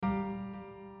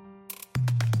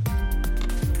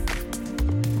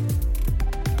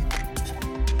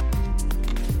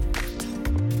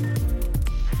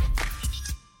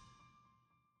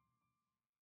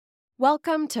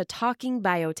Welcome to Talking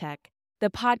Biotech,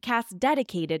 the podcast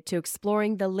dedicated to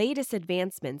exploring the latest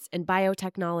advancements in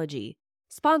biotechnology,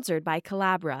 sponsored by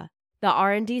Collabra, the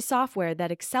R&D software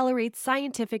that accelerates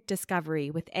scientific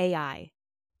discovery with AI.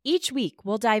 Each week,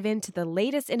 we'll dive into the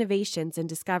latest innovations and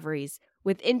discoveries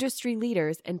with industry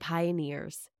leaders and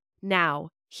pioneers. Now,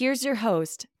 here's your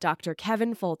host, Dr.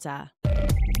 Kevin Folta.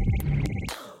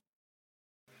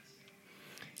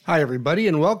 Hi, everybody,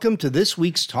 and welcome to this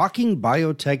week's Talking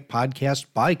Biotech podcast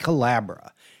by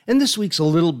Collabra. And this week's a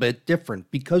little bit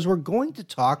different because we're going to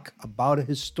talk about a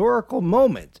historical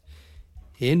moment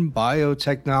in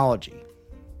biotechnology.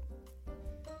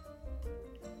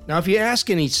 Now, if you ask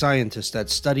any scientist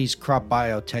that studies crop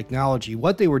biotechnology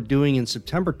what they were doing in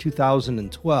September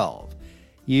 2012,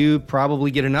 you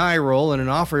probably get an eye roll and an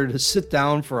offer to sit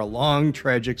down for a long,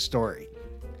 tragic story.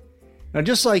 Now,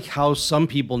 just like how some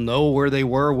people know where they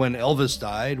were when Elvis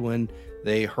died, when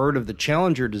they heard of the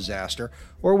Challenger disaster,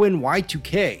 or when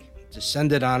Y2K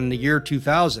descended on the year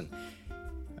 2000,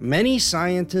 many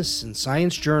scientists and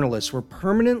science journalists were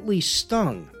permanently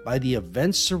stung by the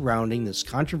events surrounding this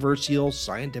controversial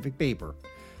scientific paper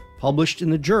published in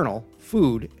the journal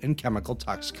Food and Chemical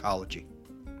Toxicology.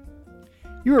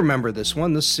 You remember this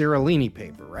one, the Seralini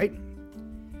paper, right?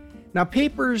 Now,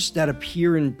 papers that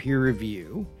appear in peer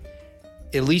review,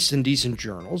 at least in decent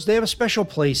journals, they have a special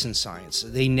place in science.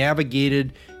 They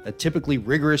navigated a typically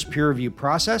rigorous peer review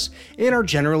process and are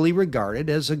generally regarded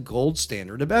as a gold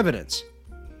standard of evidence.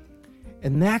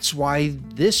 And that's why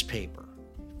this paper,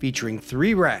 featuring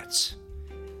 3 rats,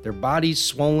 their bodies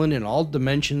swollen in all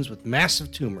dimensions with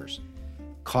massive tumors,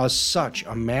 caused such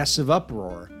a massive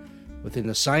uproar within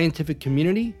the scientific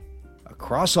community,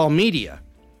 across all media,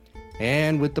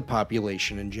 and with the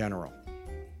population in general.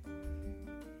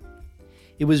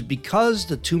 It was because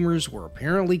the tumors were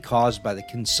apparently caused by the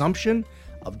consumption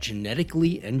of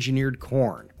genetically engineered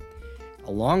corn,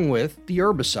 along with the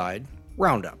herbicide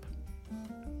Roundup.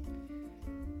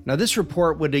 Now, this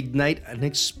report would ignite an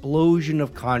explosion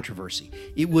of controversy.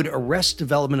 It would arrest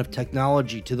development of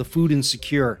technology to the food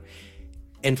insecure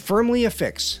and firmly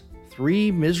affix 3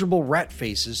 miserable rat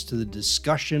faces to the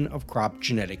discussion of crop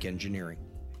genetic engineering.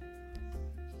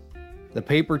 The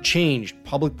paper changed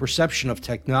public perception of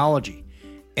technology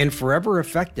and forever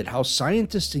affected how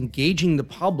scientists engaging the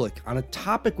public on a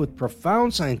topic with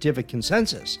profound scientific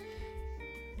consensus,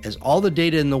 as all the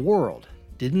data in the world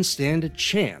didn't stand a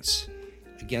chance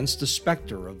against the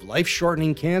specter of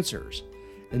life-shortening cancers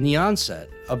and the onset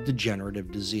of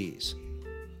degenerative disease.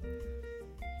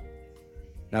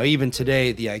 Now, even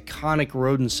today, the iconic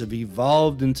rodents have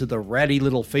evolved into the ratty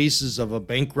little faces of a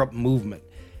bankrupt movement.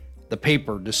 The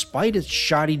paper, despite its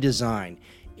shoddy design,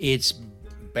 its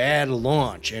bad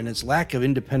launch, and its lack of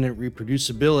independent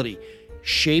reproducibility,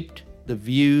 shaped the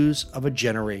views of a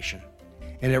generation.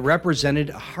 And it represented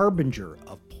a harbinger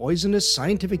of poisonous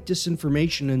scientific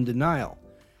disinformation and denial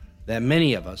that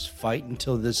many of us fight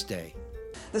until this day.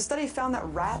 The study found that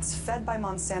rats fed by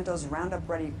Monsanto's Roundup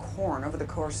Ready corn over the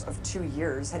course of 2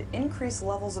 years had increased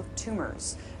levels of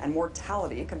tumors and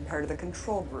mortality compared to the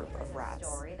control group of rats.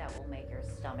 Story that will make your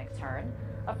stomach turn.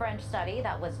 A French study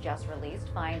that was just released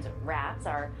finds rats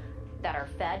that are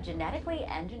fed genetically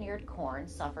engineered corn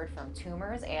suffered from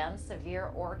tumors and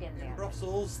severe organ damage. In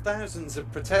Brussels, thousands of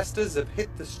protesters have hit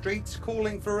the streets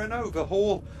calling for an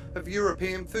overhaul of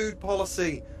European food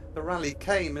policy. The rally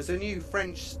came as a new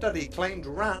French study claimed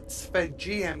rats fed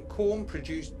GM corn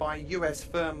produced by US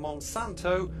firm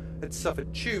Monsanto had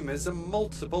suffered tumors and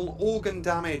multiple organ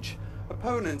damage.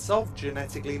 Opponents of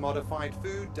genetically modified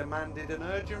food demanded an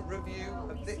urgent review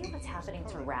of the... You see what's happening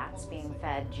to rats being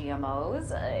fed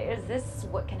GMOs? Is this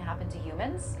what can happen to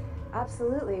humans?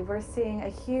 Absolutely. We're seeing a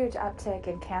huge uptick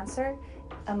in cancer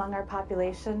among our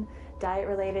population,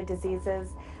 diet-related diseases,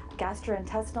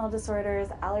 gastrointestinal disorders,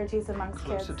 allergies amongst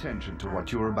kids. Close attention to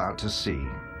what you're about to see.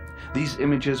 These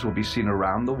images will be seen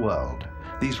around the world.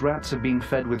 These rats have been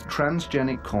fed with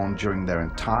transgenic corn during their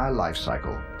entire life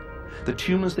cycle. The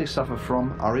tumors they suffer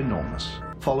from are enormous.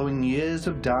 Following years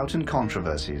of doubt and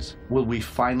controversies, will we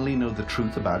finally know the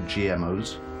truth about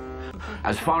GMOs?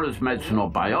 As far as medicine or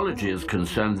biology is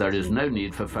concerned, there is no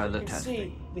need for further testing. You can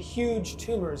see the huge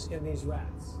tumors in these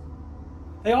rats.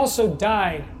 They also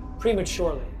died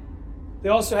prematurely. They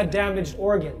also had damaged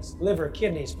organs, liver,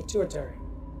 kidneys, pituitary,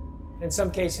 and in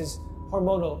some cases,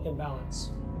 hormonal imbalance.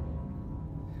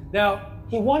 Now,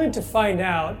 he wanted to find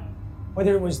out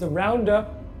whether it was the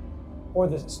Roundup or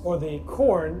the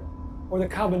corn or the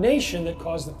combination that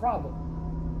caused the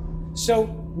problem. So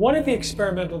one of the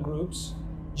experimental groups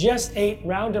just ate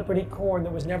Roundup Ready corn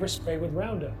that was never sprayed with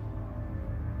Roundup.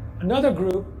 Another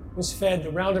group was fed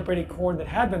the Roundup Ready corn that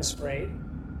had been sprayed,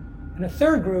 and a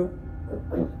third group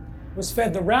was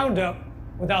fed the Roundup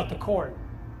without the corn.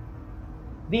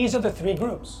 These are the three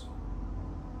groups.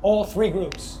 All three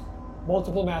groups.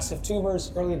 Multiple massive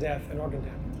tumors, early death, and organ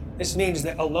death. This means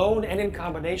that alone and in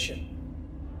combination,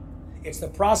 it's the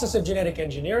process of genetic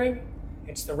engineering,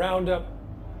 it's the Roundup,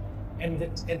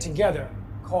 and together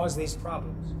cause these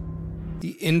problems.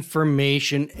 The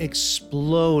information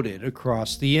exploded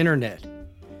across the internet.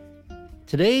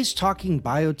 Today's Talking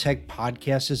Biotech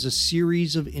podcast is a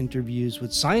series of interviews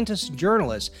with scientists and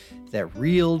journalists that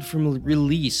reeled from the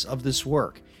release of this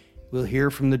work. We'll hear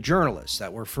from the journalists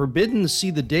that were forbidden to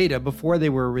see the data before they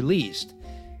were released.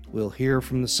 We'll hear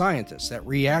from the scientists that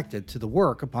reacted to the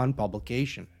work upon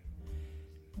publication.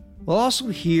 We'll also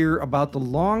hear about the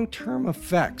long-term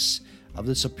effects of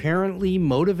this apparently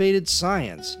motivated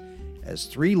science as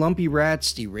 3 lumpy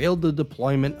rats derailed the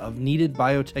deployment of needed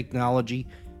biotechnology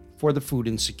for the food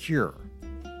insecure,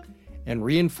 and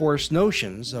reinforce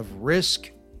notions of risk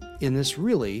in this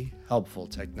really helpful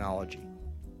technology.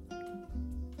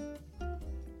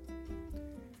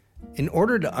 In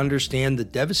order to understand the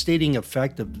devastating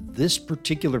effect of this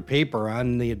particular paper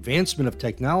on the advancement of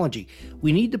technology,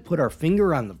 we need to put our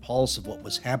finger on the pulse of what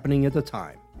was happening at the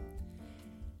time.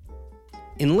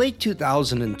 In late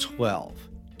 2012,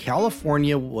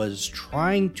 California was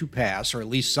trying to pass, or at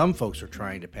least some folks were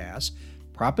trying to pass,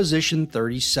 Proposition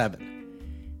 37,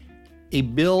 a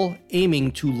bill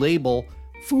aiming to label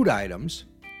food items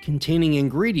containing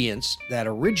ingredients that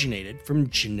originated from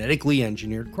genetically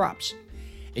engineered crops.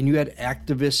 And you had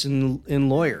activists and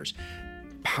lawyers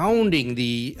pounding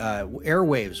the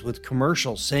airwaves with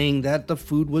commercials saying that the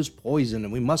food was poison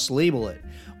and we must label it.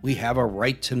 We have a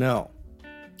right to know.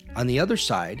 On the other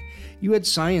side, you had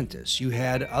scientists. You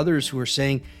had others who were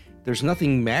saying there's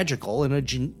nothing magical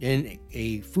in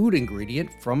a food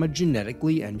ingredient from a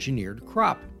genetically engineered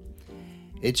crop.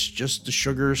 It's just the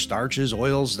sugars, starches,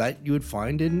 oils that you would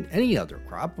find in any other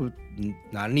crop,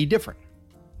 not any different.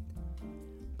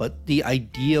 But the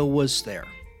idea was there.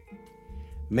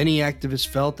 Many activists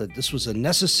felt that this was a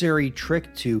necessary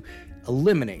trick to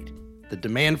eliminate the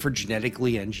demand for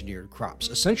genetically engineered crops,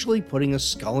 essentially putting a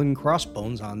skull and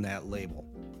crossbones on that label.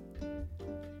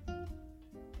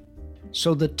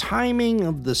 So the timing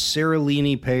of the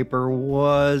Seralini paper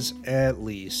was at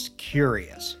least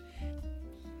curious.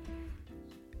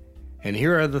 And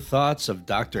here are the thoughts of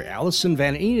Dr. Alison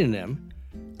Van Eenennaam,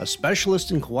 a specialist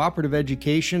in cooperative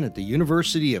education at the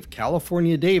University of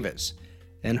California, Davis,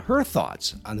 and her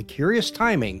thoughts on the curious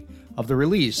timing of the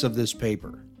release of this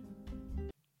paper.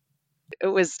 It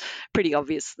was pretty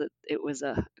obvious that it was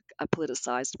a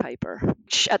politicized paper.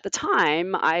 At the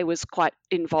time, I was quite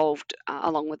involved,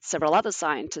 along with several other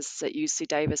scientists at UC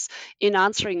Davis, in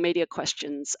answering media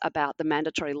questions about the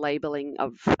mandatory labeling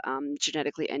of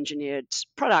genetically engineered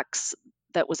products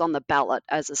that was on the ballot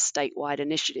as a statewide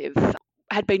initiative.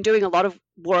 Had been doing a lot of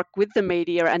work with the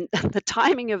media, and the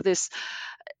timing of this,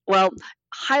 well,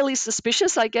 highly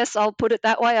suspicious, I guess I'll put it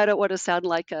that way. I don't want to sound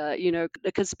like a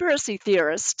conspiracy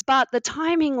theorist, but the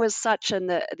timing was such, and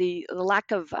the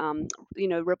lack of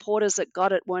reporters that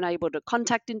got it weren't able to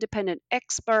contact independent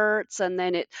experts, and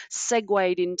then it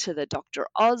segued into the Dr.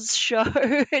 Oz show.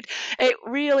 It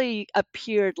really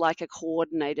appeared like a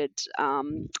coordinated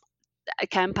a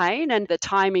campaign, and the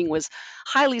timing was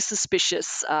highly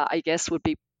suspicious, I guess would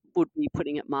be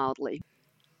putting it mildly.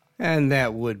 And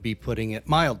that would be putting it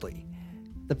mildly.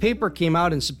 The paper came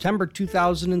out in September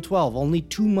 2012, only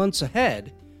 2 months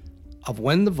ahead of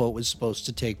when the vote was supposed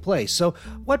to take place. So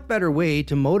what better way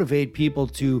to motivate people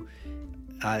to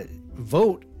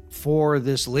vote for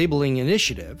this labeling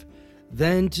initiative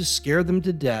than to scare them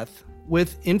to death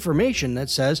with information that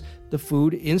says the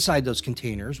food inside those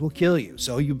containers will kill you.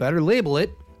 So you better label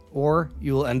it or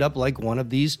you'll end up like one of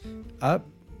these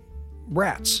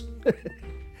rats.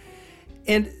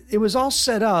 And it was all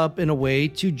set up in a way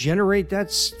to generate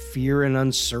that fear and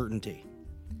uncertainty.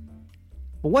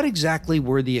 But what exactly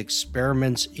were the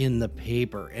experiments in the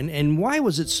paper, and why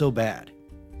was it so bad?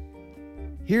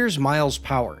 Here's Miles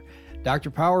Power. Dr.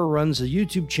 Power runs a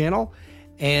YouTube channel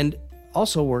and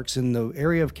also works in the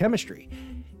area of chemistry.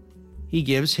 He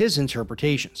gives his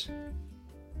interpretations.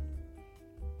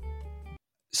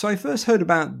 So I first heard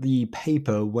about the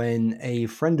paper when a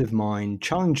friend of mine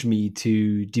challenged me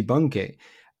to debunk it.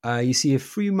 You see, a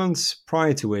few months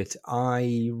prior to it,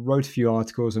 I wrote a few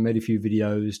articles and made a few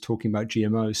videos talking about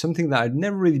GMOs, something that I'd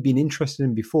never really been interested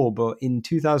in before. But in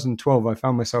 2012, I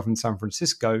found myself in San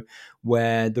Francisco,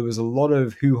 where there was a lot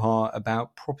of hoo-ha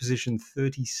about Proposition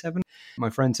 37. My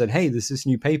friend said, hey, there's this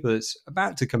new paper that's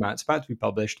about to come out. It's about to be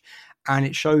published. And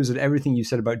it shows that everything you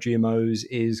said about GMOs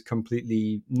is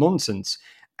completely nonsense.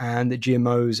 And that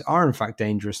GMOs are in fact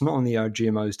dangerous. Not only are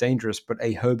GMOs dangerous, but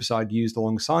a herbicide used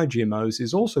alongside GMOs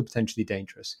is also potentially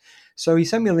dangerous. So he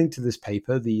sent me a link to this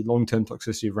paper, the long-term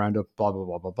toxicity of Roundup, blah, blah,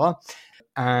 blah, blah, blah.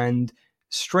 And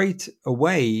straight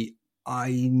away,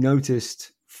 I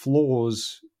noticed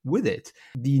flaws with it.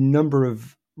 The number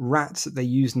of rats that they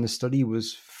used in the study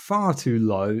was far too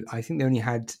low. I think they only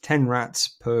had 10 rats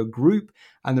per group,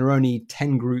 and there are only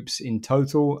 10 groups in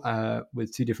total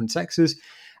with 2 different sexes.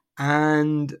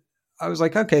 And I was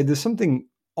like, okay, there's something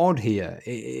odd here.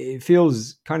 It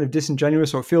feels kind of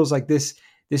disingenuous, or it feels like this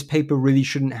paper really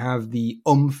shouldn't have the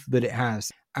oomph that it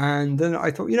has. And then I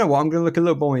thought, you know what, I'm going to look a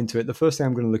little more into it. The first thing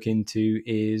I'm going to look into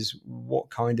is what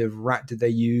kind of rat did they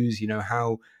use? You know,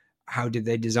 how did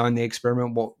they design the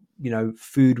experiment? What, you know,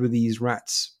 food were these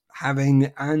rats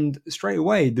having? And straight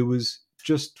away, there was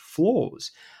just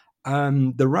flaws.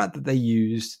 The rat that they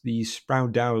used, the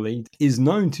Sprout Dowley, is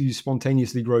known to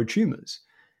spontaneously grow tumors.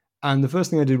 And the first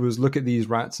thing I did was look at these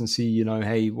rats and see, you know,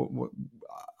 hey,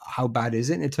 how bad is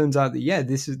it? And it turns out that, yeah,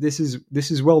 this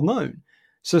is well known.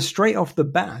 So straight off the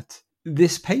bat,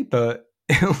 this paper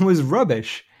was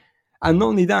rubbish. And not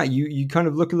only that, you kind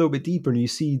of look a little bit deeper and you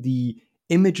see the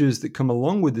images that come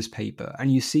along with this paper,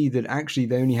 and you see that actually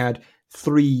they only had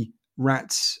 3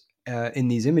 rats in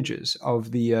these images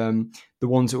of the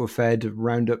ones that were fed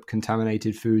Roundup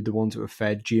contaminated food, the ones that were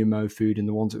fed GMO food, and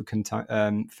the ones that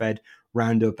were fed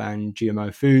Roundup and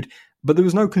GMO food. But there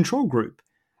was no control group.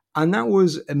 And that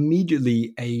was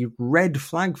immediately a red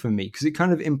flag for me, because it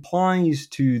kind of implies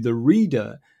to the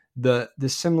reader that the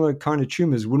similar kind of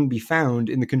tumors wouldn't be found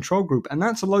in the control group. And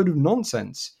that's a load of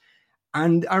nonsense.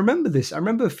 And I remember this. I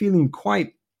remember feeling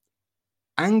quite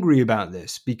angry about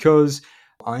this, because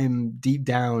I'm deep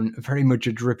down very much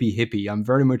a drippy hippie. I'm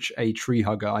very much a tree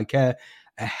hugger. I care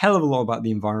a hell of a lot about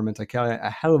the environment. I care a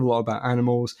hell of a lot about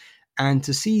animals. And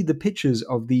to see the pictures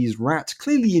of these rats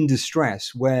clearly in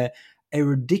distress, where a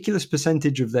ridiculous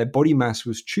percentage of their body mass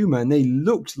was tumor, and they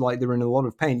looked like they were in a lot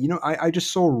of pain. You know, I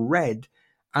just saw red,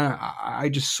 and I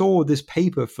just saw this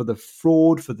paper for the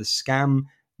fraud, for the scam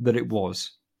that it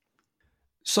was.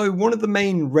 So one of the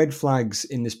main red flags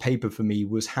in this paper for me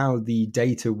was how the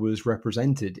data was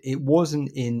represented. It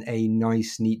wasn't in a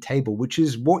nice, neat table, which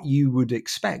is what you would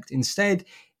expect. Instead,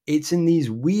 it's in these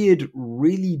weird,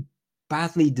 really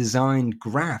badly designed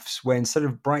graphs where instead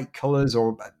of bright colors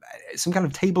or some kind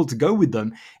of table to go with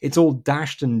them, it's all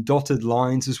dashed and dotted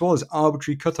lines as well as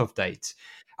arbitrary cutoff dates.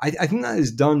 I think that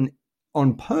is done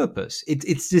on purpose.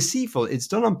 It's deceitful. It's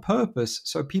done on purpose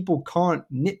so people can't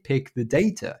nitpick the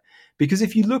data. Because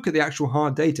if you look at the actual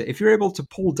hard data, if you're able to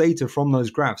pull data from those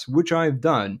graphs, which I've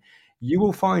done, you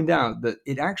will find out that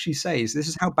it actually says, this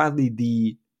is how badly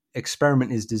the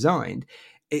experiment is designed.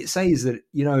 It says that,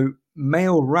 you know,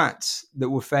 male rats that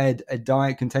were fed a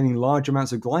diet containing large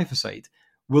amounts of glyphosate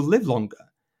will live longer.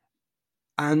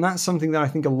 And that's something that I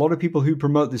think a lot of people who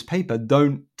promote this paper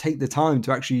don't take the time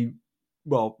to actually,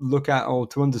 well, look at or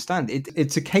to understand.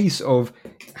 It's a case of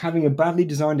having a badly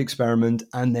designed experiment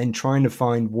and then trying to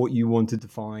find what you wanted to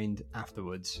find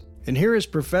afterwards. And here is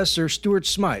Professor Stuart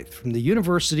Smythe from the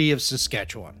University of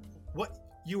Saskatchewan. What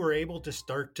you were able to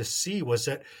start to see was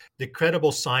that the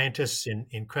credible scientists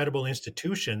in credible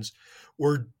institutions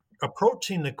were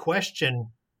approaching the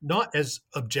question not as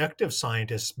objective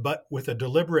scientists, but with a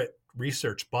deliberate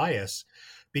research bias,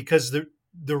 because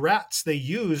the rats they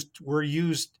used were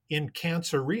used in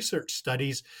cancer research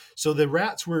studies. So the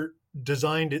rats were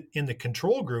designed in the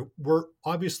control group were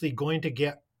obviously going to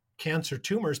get cancer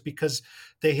tumors because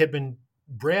they had been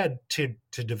bred to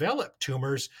develop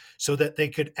tumors so that they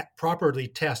could properly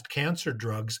test cancer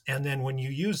drugs. And then when you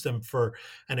use them for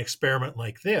an experiment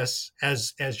like this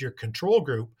as your control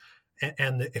group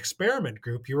and the experiment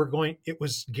group, it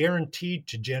was guaranteed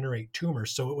to generate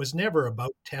tumors. So it was never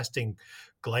about testing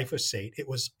glyphosate. It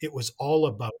was all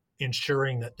about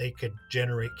ensuring that they could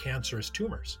generate cancerous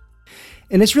tumors.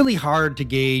 And it's really hard to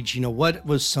gauge, what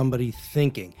was somebody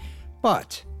thinking.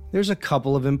 But there's a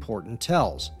couple of important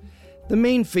tells. The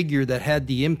main figure that had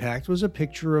the impact was a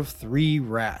picture of 3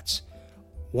 rats.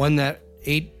 One that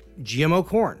ate GMO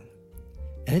corn.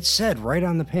 And it said right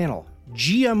on the panel,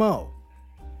 GMO.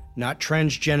 Not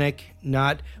transgenic,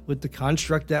 not with the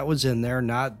construct that was in there,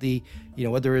 not the,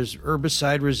 whether it's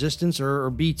herbicide resistance or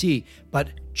BT, but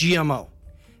GMO.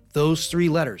 Those 3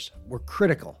 letters were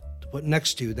critical to put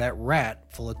next to that rat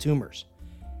full of tumors.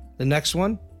 The next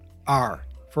one, R,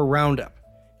 for Roundup.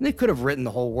 And they could have written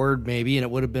the whole word maybe, and it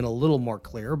would have been a little more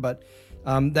clear, but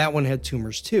that one had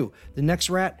tumors too. The next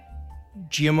rat,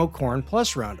 GMO corn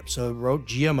plus Roundup, so it wrote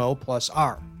GMO plus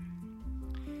R.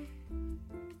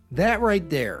 That right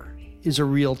there is a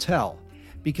real tell,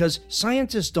 because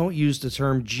scientists don't use the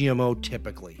term GMO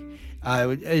typically.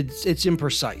 It's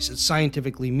imprecise, it's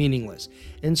scientifically meaningless.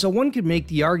 And so one could make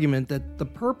the argument that the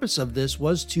purpose of this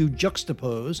was to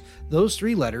juxtapose those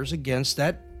three letters against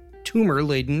that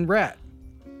tumor-laden rat.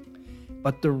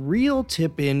 But the real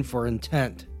tip-in for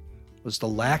intent was the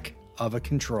lack of a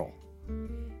control.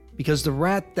 Because the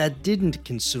rat that didn't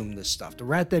consume this stuff, the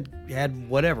rat that had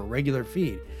whatever, regular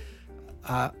feed,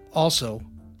 also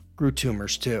grew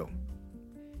tumors too.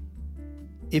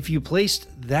 If you placed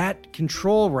that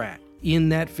control rat in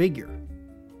that figure,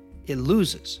 it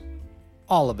loses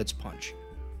all of its punch.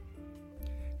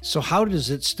 So how does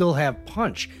it still have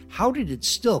punch? How did it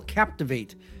still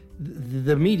captivate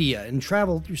the media and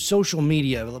travel through social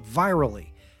media virally?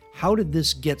 How did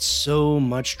this get so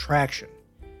much traction?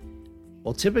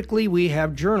 Well, typically we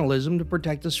have journalism to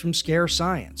protect us from scare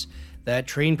science, that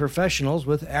trained professionals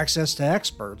with access to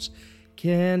experts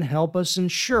can help us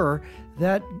ensure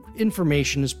that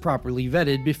information is properly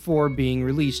vetted before being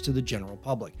released to the general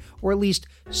public, or at least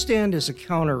stand as a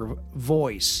counter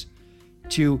voice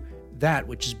to that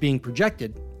which is being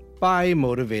projected by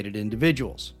motivated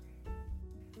individuals.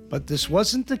 But this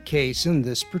wasn't the case in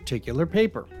this particular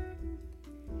paper.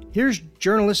 Here's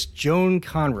journalist Joan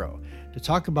Conroe to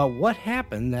talk about what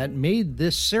happened that made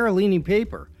this Seralini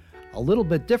paper a little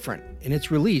bit different in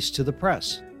its release to the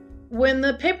press. When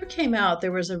the paper came out,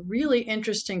 there was a really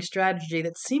interesting strategy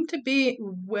that seemed to be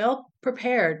well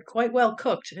prepared, quite well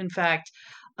cooked, in fact,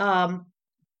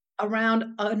 around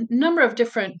a number of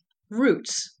different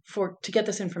routes to get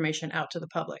this information out to the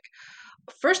public.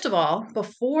 First of all,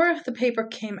 before the paper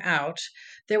came out,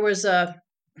 there was a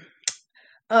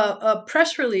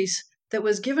press release that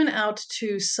was given out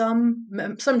to some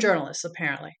journalists,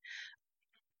 apparently.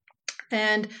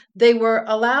 And they were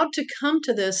allowed to come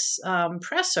to this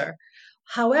presser.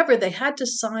 However, they had to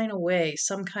sign away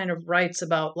some kind of rights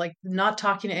about like not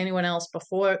talking to anyone else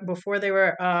before they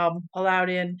were allowed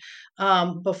in,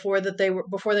 before they were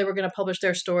going to publish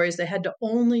their stories. They had to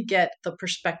only get the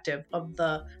perspective of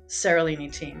the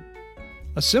Seralini team.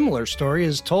 A similar story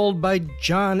is told by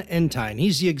John Entine.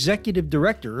 He's the executive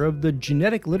director of the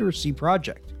Genetic Literacy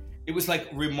Project. It was like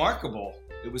remarkable.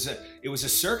 It was a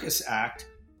circus act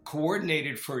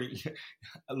coordinated for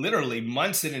literally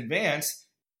months in advance.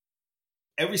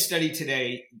 Every study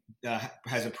today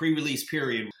has a pre-release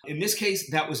period. In this case,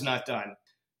 that was not done.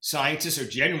 Scientists are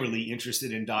generally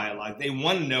interested in dialogue. They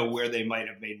want to know where they might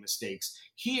have made mistakes.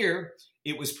 Here,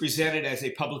 it was presented as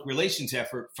a public relations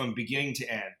effort from beginning to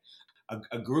end.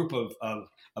 A group of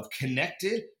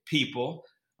connected people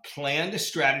planned a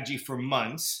strategy for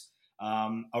months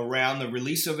around the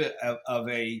release of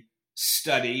a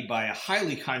study by a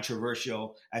highly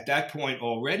controversial, at that point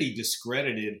already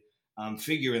discredited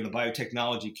figure in the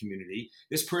biotechnology community.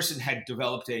 This person had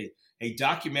developed a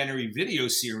documentary video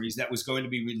series that was going to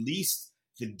be released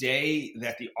the day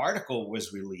that the article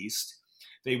was released.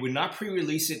 They would not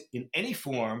pre-release it in any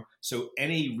form, so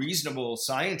any reasonable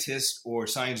scientist or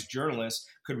science journalist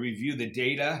could review the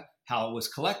data, how it was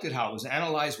collected, how it was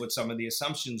analyzed, what some of the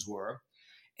assumptions were.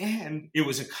 And it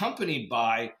was accompanied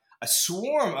by a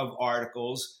swarm of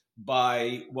articles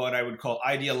by what I would call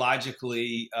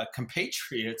ideologically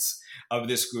compatriots of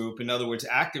this group. In other words,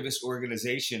 activist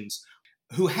organizations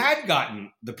who had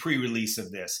gotten the pre-release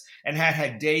of this and had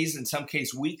had days, in some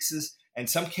case weeks, and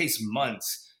some case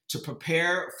months to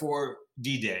prepare for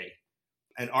D-Day.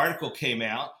 An article came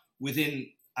out within,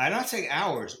 I'm not saying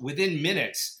hours, within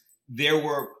minutes, there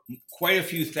were quite a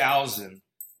few thousand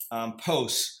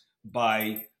posts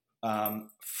by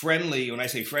friendly, when I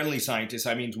say friendly scientists,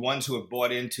 I mean ones who have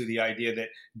bought into the idea that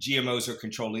GMOs are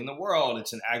controlling the world,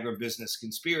 it's an agribusiness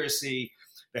conspiracy,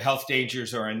 the health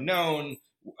dangers are unknown,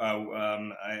 a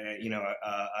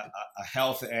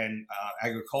health and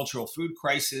agricultural food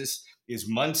crisis is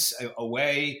months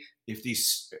away if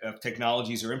these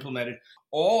technologies are implemented,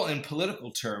 all in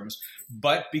political terms.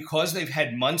 But because they've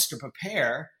had months to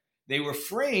prepare, they were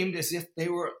framed as if they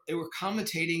were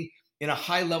commentating in a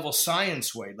high-level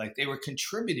science way, like they were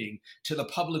contributing to the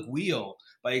public weal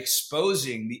by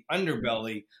exposing the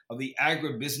underbelly of the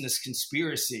agribusiness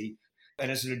conspiracy. And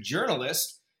as a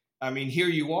journalist, I mean, here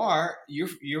you are,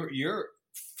 you're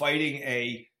fighting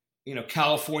a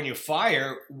California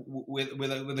fire with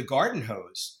a garden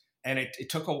hose. And it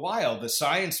took a while. The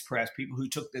science press, people who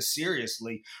took this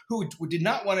seriously, who did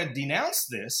not want to denounce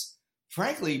this,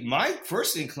 frankly, my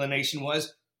first inclination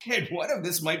was, hey, what if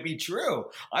this might be true?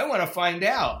 I want to find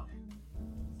out.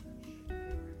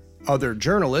 Other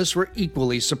journalists were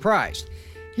equally surprised.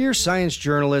 Here's science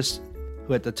journalist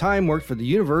who at the time worked for the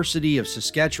University of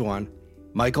Saskatchewan,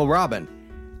 Michael Robin,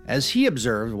 as he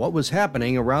observed what was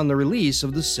happening around the release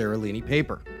of the Seralini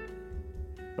paper.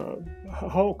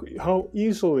 How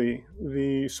easily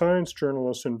the science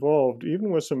journalists involved,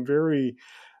 even with some very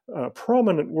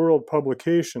prominent world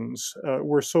publications,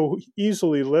 were so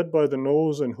easily led by the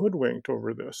nose and hoodwinked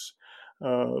over this.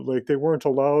 Like they weren't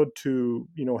allowed to,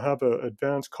 have an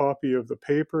advanced copy of the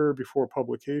paper before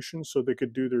publication so they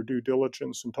could do their due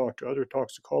diligence and talk to other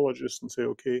toxicologists and say,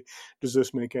 okay, does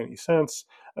this make any sense?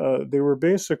 They were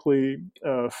basically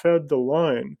fed the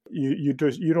line. You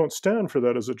don't stand for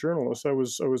that as a journalist. I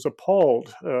was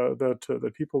appalled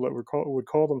that people that would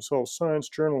call themselves science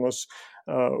journalists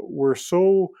were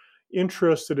so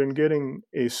interested in getting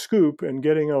a scoop and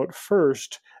getting out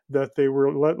first that they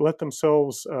were let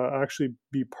themselves actually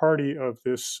be party of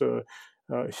this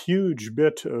huge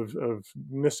bit of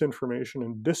misinformation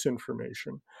and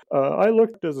disinformation. I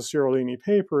looked at the Seralini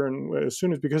paper, and as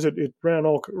soon as, because it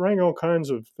rang all kinds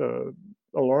of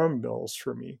alarm bells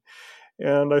for me.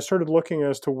 And I started looking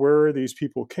as to where these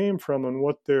people came from and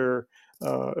what their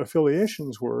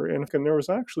affiliations were. And there was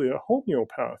actually a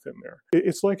homeopath in there.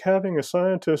 It's like having a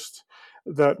scientist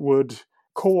that would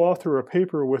co-author a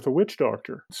paper with a witch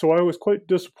doctor. So I was quite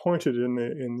disappointed in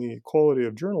the quality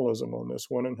of journalism on this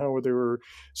one and how they were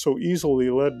so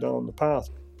easily led down the path.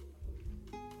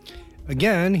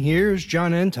 Again, here's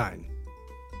John Entine.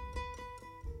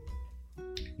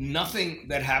 Nothing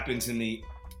that happens in the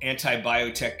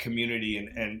anti-biotech community,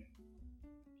 and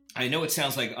I know it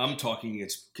sounds like I'm talking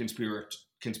its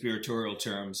conspiratorial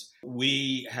terms.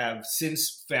 We have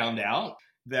since found out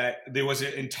that there was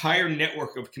an entire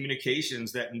network of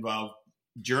communications that involved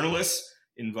journalists,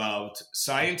 involved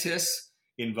scientists,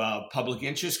 involved public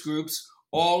interest groups,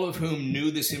 all of whom knew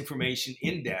this information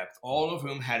in depth, all of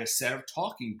whom had a set of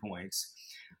talking points,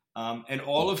 and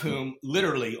all of whom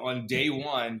literally on day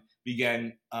one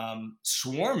began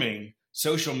swarming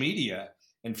social media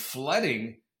and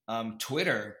flooding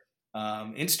Twitter,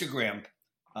 Instagram,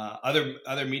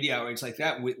 other media outlets like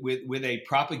that with a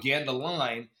propaganda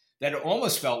line that it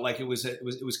almost felt like it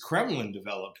was Kremlin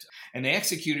developed, and they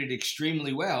executed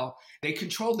extremely well. They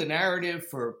controlled the narrative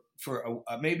for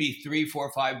maybe 3,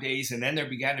 4, 5 days, and then there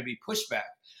began to be pushback.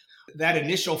 That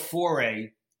initial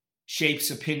foray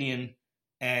shapes opinion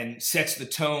and sets the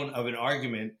tone of an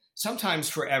argument, sometimes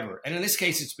forever. And in this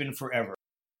case, it's been forever.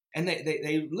 And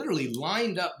they literally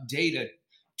lined up data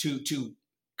to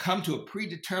come to a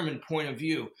predetermined point of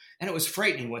view. And it was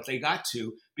frightening what they got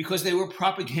to, because they were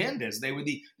propagandists.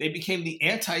 They became the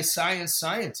anti-science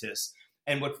scientists.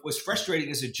 And what was frustrating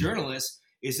as a journalist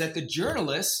is that the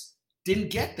journalists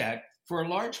didn't get that for a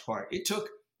large part. It took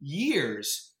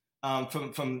years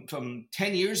from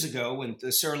 10 years ago when the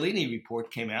Seralini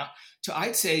report came out to,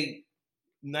 I'd say,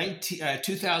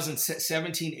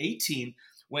 2017, 18,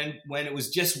 when it was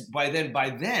just by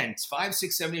then, 5,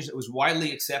 6, 7 years, it was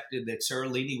widely accepted that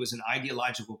Seralini was an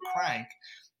ideological crank,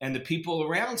 and the people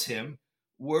around him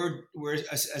were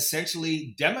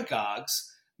essentially demagogues,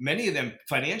 many of them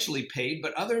financially paid,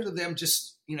 but others of them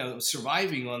just,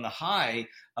 surviving on the high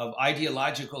of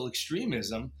ideological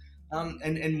extremism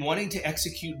and wanting to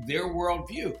execute their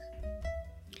worldview.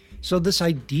 So this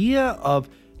idea of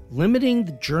limiting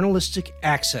the journalistic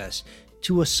access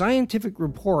to a scientific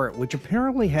report, which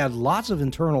apparently had lots of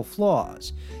internal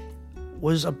flaws,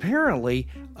 was apparently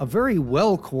a very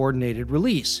well-coordinated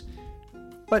release.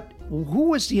 But who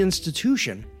was the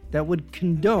institution that would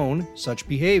condone such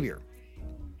behavior?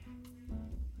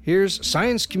 Here's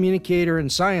science communicator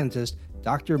and scientist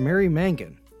Dr. Mary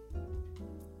Mangan.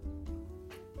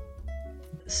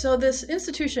 So this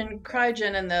institution,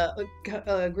 Cryogen, and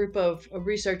the group of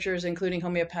researchers, including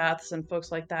homeopaths and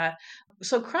folks like that.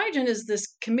 So Cryogen is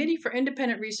this Committee for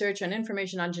Independent Research and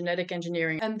Information on Genetic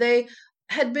Engineering, and they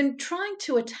had been trying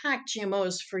to attack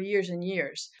GMOs for years and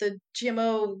years. The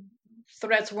GMO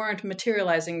threats weren't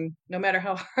materializing, no matter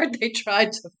how hard they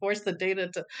tried to force the data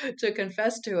to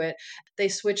confess to it. They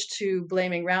switched to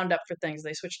blaming Roundup for things.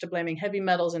 They switched to blaming heavy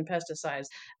metals and pesticides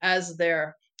as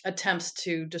their attempts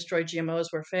to destroy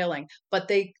GMOs were failing.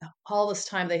 But all this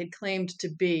time, they had claimed to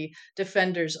be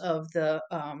defenders of the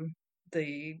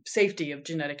safety of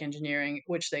genetic engineering,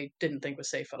 which they didn't think was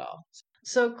safe at all.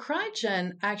 So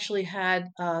Cryogen actually had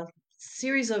a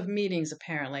series of meetings,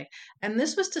 apparently, and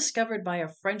this was discovered by a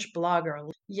French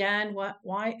blogger, Yann,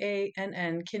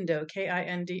 Y-A-N-N, Kindo,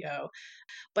 K-I-N-D-O.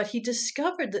 But he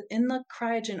discovered that in the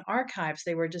Cryogen archives,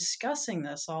 they were discussing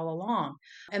this all along,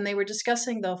 and they were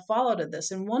discussing the fallout of this.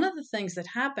 And one of the things that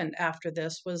happened after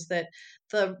this was that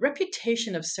the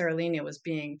reputation of Seralini was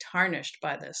being tarnished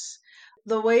by this.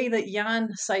 The way that Jan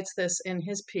cites this in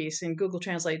his piece in Google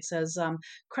Translate says,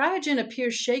 Cryogen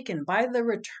appears shaken by the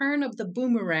return of the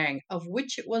boomerang of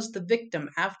which it was the victim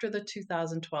after the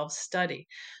 2012 study.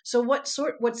 So what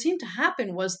seemed to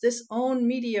happen was this own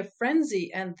media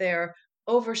frenzy and their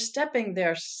overstepping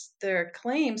their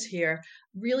claims here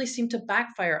really seemed to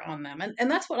backfire on them.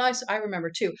 And that's what I remember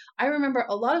too. I remember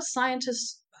a lot of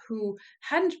scientists who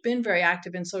hadn't been very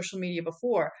active in social media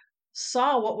before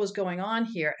saw what was going on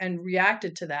here and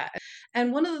reacted to that.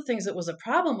 And one of the things that was a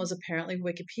problem was apparently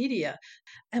Wikipedia.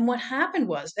 And what happened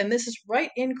was, and this is right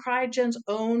in Cryogen's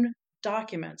own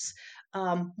documents,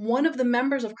 one of the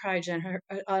members of Cryogen,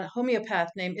 a homeopath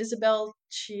named Isabel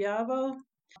Chiavo,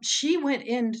 she went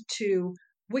into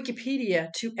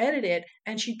Wikipedia to edit it,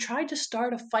 and she tried to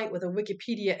start a fight with a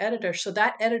Wikipedia editor so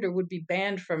that editor would be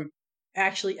banned from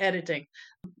actually editing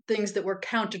things that were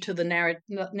counter to the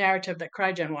narrative that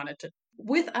Cryogen wanted to,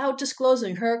 without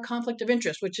disclosing her conflict of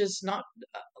interest, which is not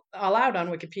allowed on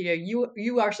Wikipedia.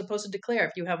 You are supposed to declare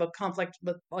if you have a conflict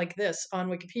like this on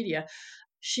Wikipedia.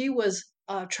 She was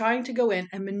trying to go in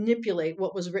and manipulate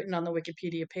what was written on the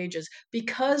Wikipedia pages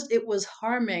because it was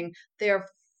harming their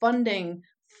funding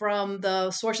from the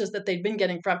sources that they'd been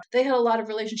getting from. They had a lot of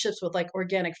relationships with like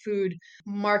organic food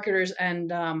marketers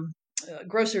and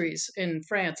groceries in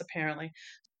France, apparently.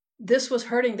 This was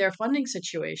hurting their funding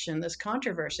situation, this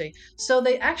controversy. So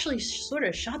they actually sort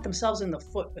of shot themselves in the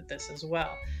foot with this as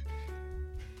well.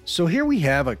 So here we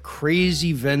have a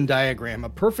crazy Venn diagram, a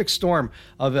perfect storm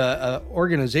of an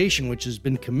organization which has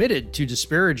been committed to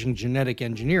disparaging genetic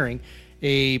engineering,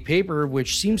 a paper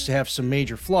which seems to have some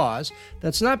major flaws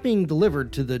that's not being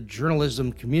delivered to the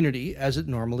journalism community as it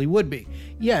normally would be,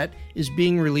 yet is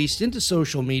being released into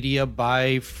social media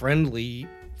by friendly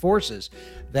forces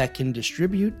that can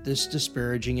distribute this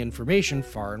disparaging information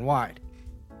far and wide.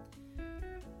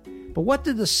 But what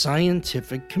did the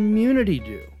scientific community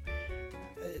do?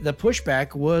 The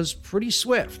pushback was pretty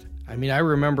swift. I mean, I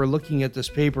remember looking at this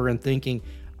paper and thinking,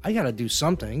 I gotta do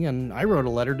something, and I wrote a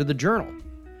letter to the journal.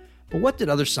 But what did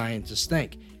other scientists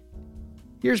think?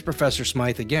 Here's Professor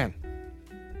Smythe again.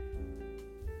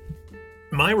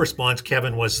 My response,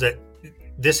 Kevin, was that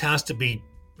this has to be,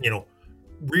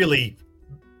 really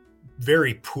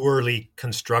very poorly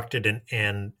constructed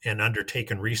and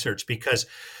undertaken research, because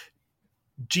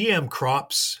GM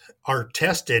crops are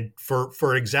tested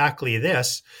for exactly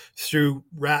this through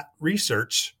rat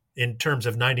research in terms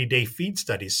of 90-day feed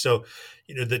studies. So,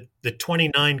 the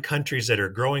 29 countries that are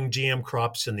growing GM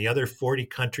crops and the other 40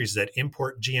 countries that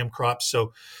import GM crops.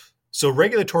 So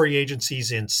regulatory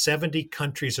agencies in 70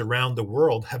 countries around the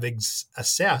world have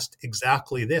assessed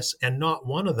exactly this, and not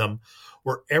one of them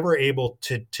were ever able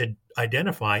to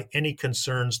identify any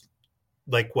concerns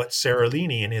like what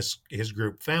Seralini and his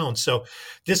group found. So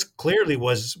this clearly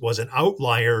was an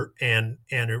outlier, and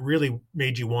it really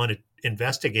made you want to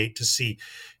investigate to see,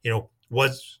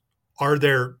 are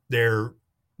their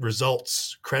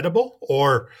results credible,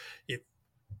 or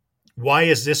why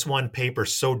is this one paper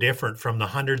so different from the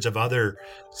hundreds of other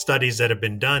studies that have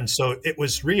been done? So it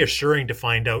was reassuring to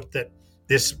find out that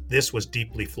this was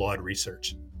deeply flawed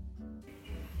research.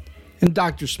 And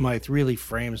Dr. Smythe really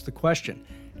frames the question.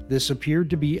 This appeared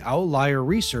to be outlier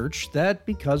research that,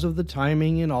 because of the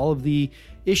timing and all of the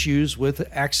issues with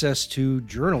access to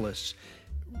journalists,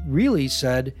 really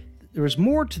said there was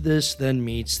more to this than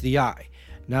meets the eye.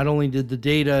 Not only did the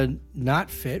data not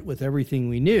fit with everything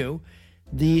we knew,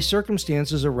 the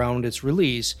circumstances around its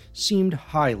release seemed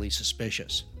highly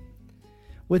suspicious.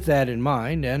 With that in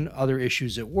mind and other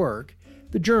issues at work,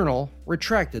 the journal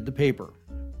retracted the paper.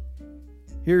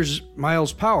 Here's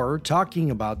Miles Power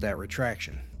talking about that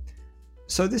retraction.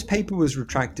 So this paper was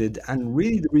retracted, and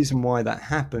really the reason why that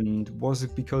happened was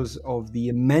because of the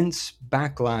immense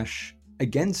backlash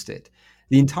against it.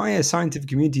 The entire scientific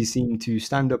community seemed to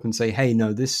stand up and say, hey,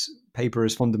 no, this paper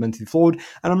is fundamentally flawed.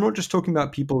 And I'm not just talking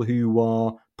about people who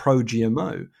are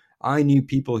pro-GMO. I knew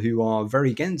people who are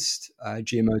very against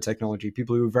GMO technology,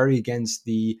 people who are very against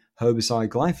the herbicide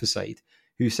glyphosate,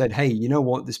 who said, hey, you know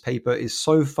what, this paper is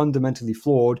so fundamentally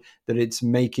flawed that it's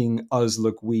making us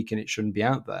look weak and it shouldn't be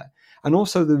out there. And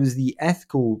also there was the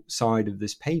ethical side of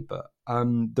this paper.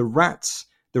 The rats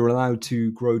that were allowed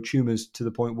to grow tumors to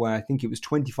the point where I think it was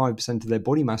 25% of their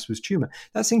body mass was tumor.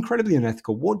 That's incredibly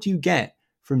unethical. What do you get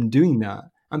from doing that?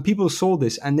 And people saw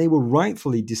this and they were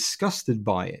rightfully disgusted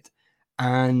by it.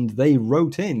 And they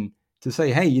wrote in to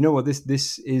say, hey, you know what,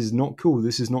 this is not cool.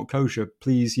 This is not kosher.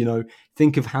 Please,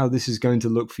 think of how this is going to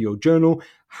look for your journal.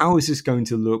 How is this going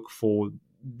to look for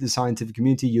the scientific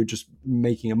community? You're just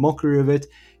making a mockery of it.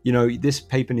 This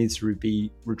paper needs to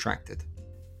be retracted.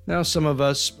 Now, some of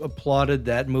us applauded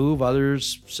that move.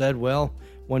 Others said, well,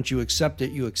 once you accept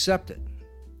it, you accept it.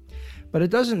 But it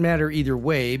doesn't matter either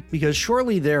way, because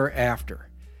shortly thereafter,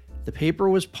 the paper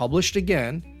was published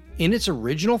again in its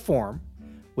original form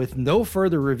with no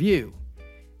further review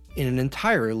in an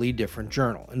entirely different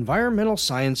journal, Environmental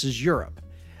Sciences Europe,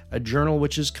 a journal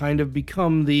which has kind of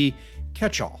become the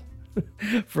catch-all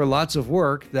for lots of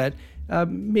work that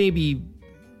maybe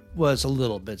was a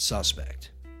little bit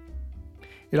suspect.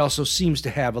 It also seems to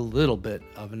have a little bit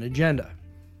of an agenda.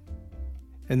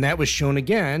 And that was shown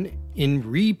again in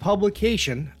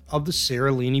republication of the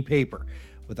Seralini paper,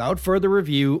 without further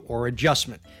review or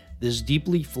adjustment. This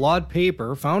deeply flawed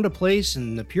paper found a place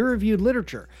in the peer-reviewed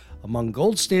literature among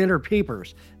gold standard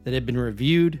papers that had been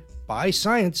reviewed by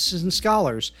scientists and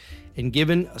scholars and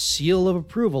given a seal of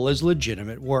approval as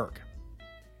legitimate work.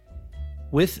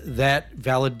 With that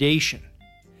validation,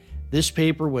 this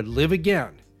paper would live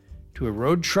again to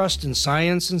erode trust in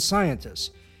science and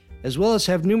scientists, as well as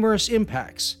have numerous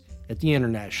impacts at the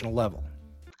international level.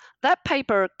 That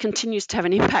paper continues to have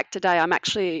an impact today. I'm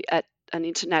actually at an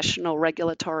international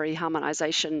regulatory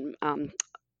harmonization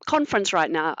conference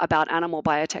right now about animal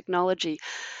biotechnology.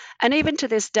 And even to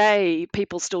this day,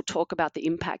 people still talk about the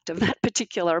impact of that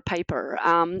particular paper.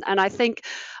 And I think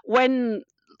when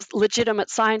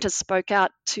legitimate scientists spoke out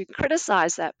to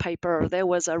criticize that paper, there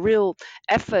was a real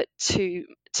effort to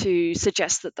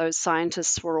suggest that those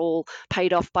scientists were all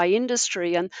paid off by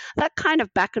industry. And that kind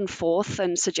of back and forth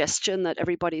and suggestion that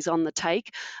everybody's on the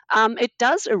take, it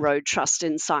does erode trust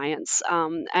in science.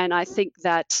 And I think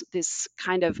that this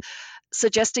kind of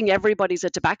suggesting everybody's a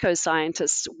tobacco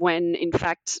scientist when in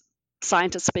fact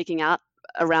scientists speaking out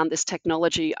around this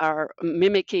technology are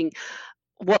mimicking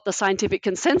what the scientific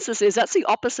consensus is, that's the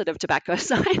opposite of tobacco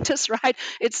scientists, right?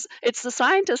 It's the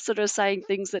scientists that are saying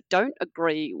things that don't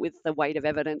agree with the weight of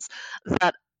evidence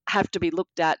that have to be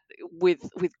looked at with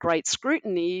great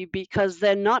scrutiny, because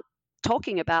they're not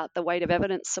talking about the weight of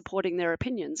evidence supporting their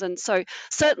opinions. And so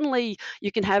certainly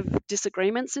you can have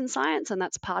disagreements in science, and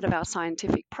that's part of our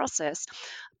scientific process.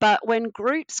 But when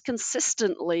groups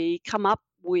consistently come up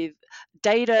with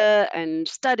data and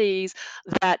studies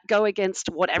that go against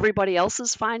what everybody else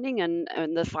is finding and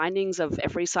the findings of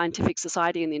every scientific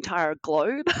society in the entire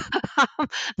globe,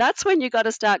 that's when you got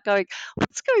to start going,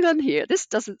 what's going on here? This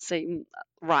doesn't seem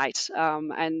right.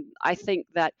 And I think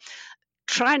that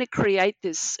trying to create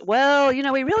this, well,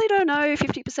 we really don't know,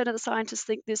 50% of the scientists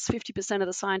think this, 50% of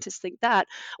the scientists think that,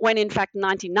 when in fact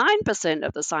 99%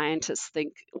 of the scientists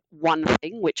think one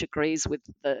thing, which agrees with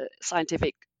the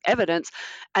scientific evidence,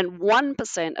 and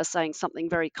 1% are saying something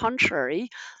very contrary.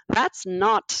 That's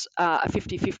not a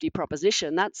 50-50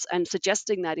 proposition. And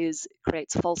suggesting that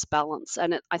creates false balance.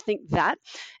 And I think that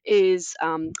is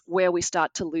where we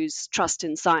start to lose trust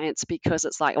in science, because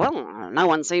it's like, well, no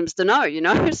one seems to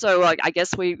know, so I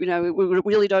guess we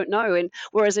really don't know. And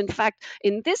whereas in fact,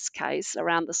 in this case,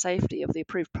 around the safety of the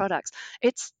approved products,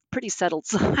 it's pretty settled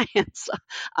science.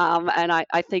 And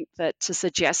I think that to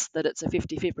suggest that it's a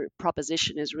 50-50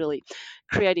 proposition is really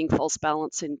creating false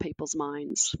balance in people's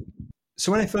minds.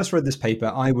 So when I first read this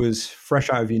paper, I was fresh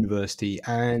out of university,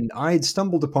 and I'd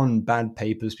stumbled upon bad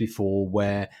papers before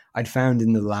where I'd found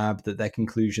in the lab that their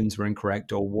conclusions were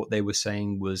incorrect or what they were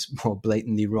saying was more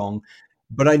blatantly wrong.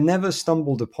 But I'd never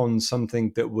stumbled upon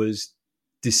something that was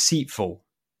deceitful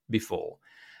before.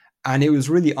 And it was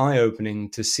really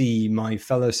eye-opening to see my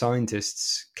fellow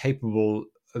scientists capable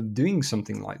of doing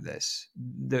something like this.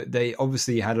 They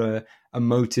obviously had a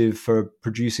motive for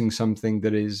producing something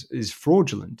that is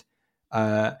fraudulent,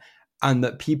 and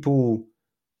that people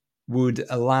would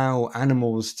allow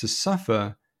animals to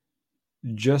suffer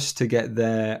just to get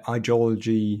their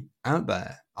ideology out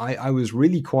there. I was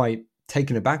really quite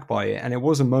taken aback by it. And it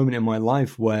was a moment in my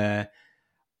life where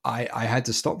I had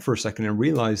to stop for a second and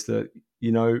realize that,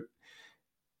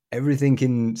 everything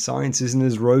in science isn't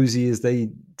as rosy as they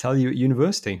tell you at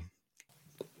university.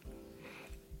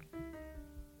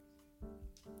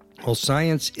 Well,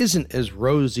 science isn't as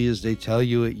rosy as they tell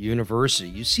you at university.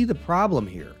 You see the problem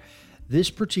here. This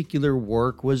particular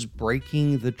work was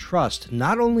breaking the trust,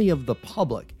 not only of the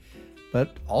public,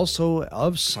 but also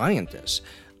of scientists.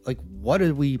 Like, what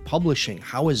are we publishing?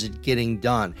 How is it getting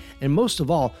done? And most of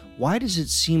all, why does it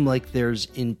seem like there's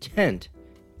intent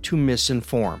to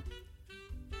misinform?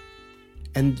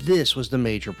 And this was the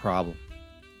major problem.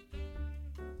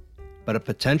 But a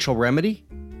potential remedy?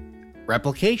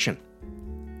 Replication.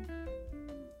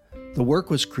 The work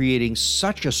was creating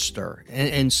such a stir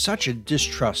and such a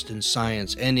distrust in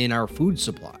science and in our food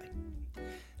supply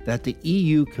that the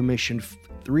EU commissioned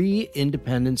 3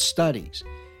 independent studies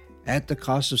at the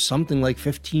cost of something like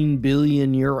 15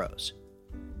 billion euros.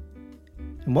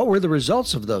 And what were the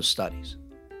results of those studies?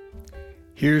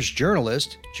 Here's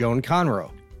journalist Joan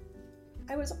Conroe.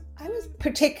 I was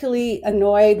particularly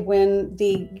annoyed when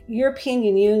the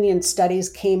European Union studies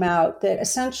came out that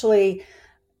essentially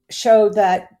showed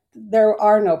that there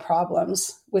are no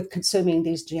problems with consuming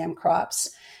these GM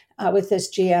crops,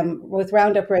 with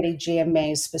Roundup Ready GM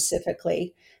maize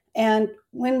specifically. And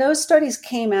when those studies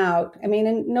came out,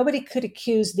 and nobody could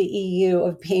accuse the EU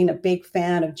of being a big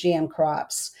fan of GM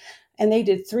crops. And they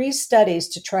did 3 studies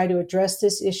to try to address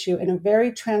this issue in a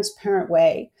very transparent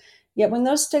way. Yet when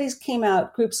those studies came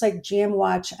out, groups like GM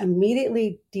Watch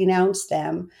immediately denounced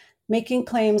them, making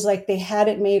claims like they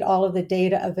hadn't made all of the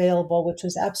data available, which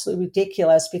was absolutely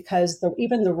ridiculous because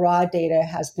even the raw data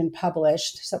has been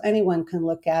published, so anyone can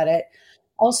look at it.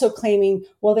 Also claiming,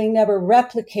 well, they never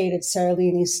replicated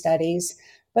Seralini's studies,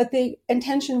 but the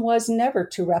intention was never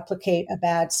to replicate a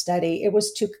bad study. It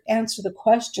was to answer the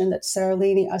question that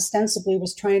Seralini ostensibly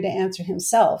was trying to answer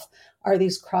himself. Are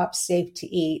these crops safe to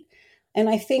eat? And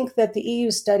I think that the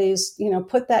EU studies,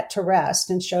 put that to rest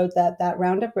and showed that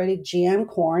Roundup Ready GM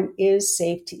corn is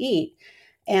safe to eat.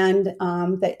 And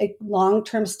that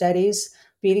long-term studies,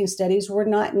 breeding studies, were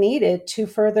not needed to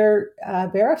further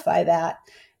verify that.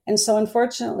 And so,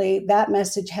 unfortunately, that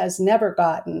message has never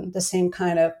gotten the same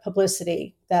kind of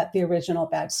publicity that the original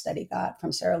bad study got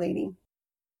from Seralini.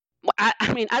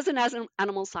 As an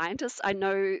animal scientist, I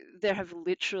know there have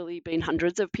literally been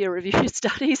hundreds of peer-reviewed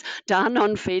studies done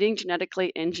on feeding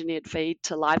genetically engineered feed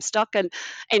to livestock. And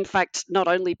in fact, not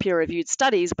only peer-reviewed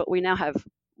studies, but we now have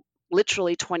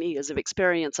literally 20 years of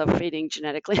experience of feeding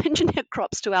genetically engineered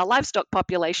crops to our livestock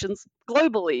populations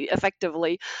globally,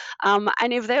 effectively.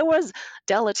 And if there was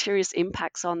deleterious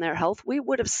impacts on their health, we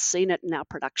would have seen it in our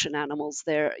production animals.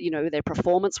 Their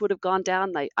performance would have gone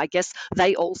down. I guess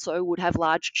they also would have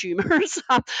large tumors.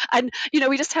 And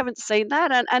we just haven't seen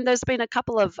that. And there's been a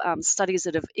couple of studies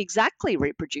that have exactly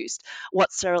reproduced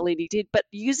what Seralini did, but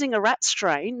using a rat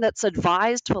strain that's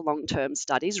advised for long-term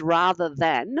studies rather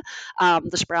than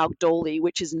the Sprague Dawley,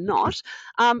 which is not,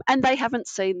 and they haven't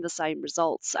seen the same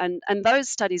results. And those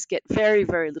studies get very,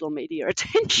 very little media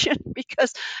attention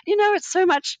because, it's so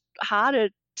much harder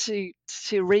to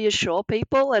reassure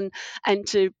people and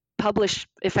to publish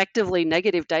effectively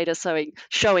negative data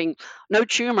showing no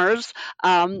tumors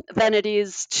than it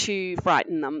is to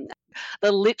frighten them.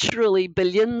 The literally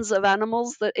billions of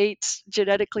animals that eat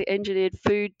genetically engineered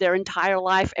food their entire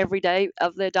life, every day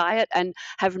of their diet, and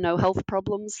have no health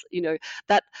problems,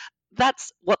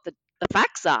 that's what the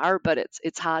facts are, but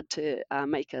it's hard to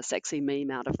make a sexy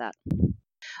meme out of that.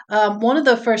 One of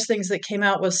the first things that came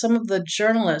out was some of the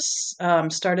journalists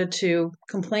started to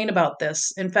complain about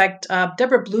this. In fact,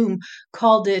 Deborah Bloom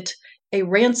called it a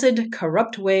rancid,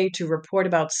 corrupt way to report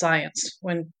about science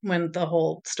when the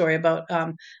whole story about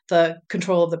the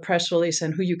control of the press release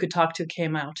and who you could talk to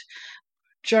came out.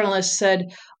 Journalists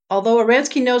said, although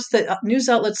Aransky notes that news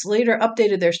outlets later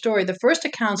updated their story, the first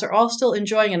accounts are all still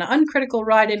enjoying an uncritical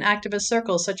ride in activist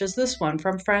circles, such as this one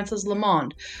from France's Le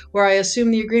Monde, where I assume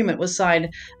the agreement was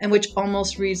signed and which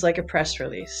almost reads like a press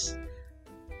release.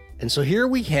 And so here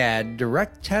we had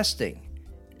direct testing,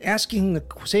 asking the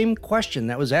same question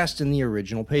that was asked in the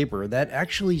original paper, that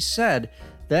actually said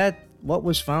that what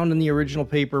was found in the original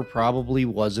paper probably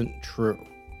wasn't true.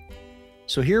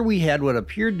 So here we had what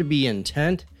appeared to be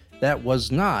intent that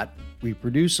was not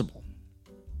reproducible.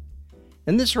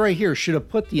 And this right here should have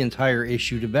put the entire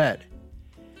issue to bed.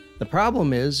 The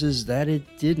problem is that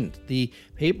it didn't. The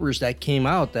papers that came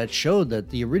out that showed that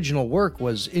the original work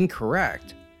was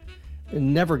incorrect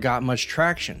never got much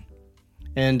traction.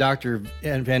 And Dr.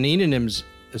 Van Eenenim's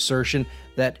assertion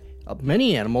that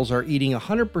many animals are eating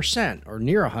 100% or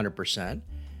near 100%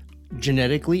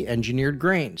 genetically engineered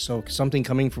grain. So something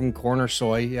coming from corn or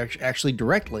soy, actually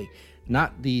directly,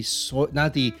 not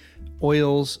the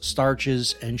oils,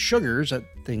 starches, and sugars,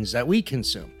 things that we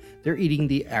consume. They're eating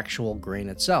the actual grain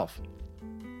itself.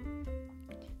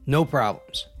 No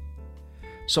problems.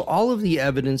 So all of the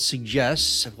evidence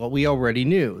suggests what we already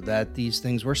knew, that these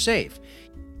things were safe.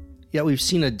 Yet we've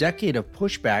seen a decade of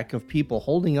pushback of people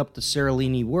holding up the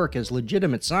Seralini work as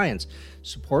legitimate science,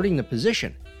 supporting the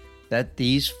position that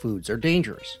these foods are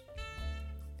dangerous.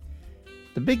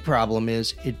 The big problem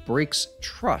is it breaks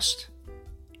trust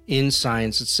in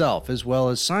science itself, as well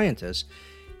as scientists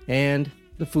and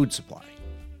the food supply.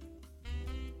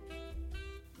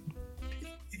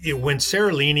 When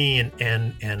Seralini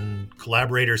and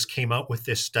collaborators came out with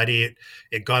this study,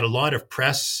 it got a lot of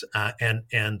press,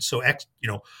 and so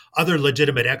other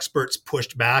legitimate experts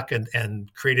pushed back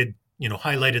and created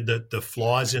highlighted the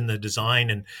flaws in the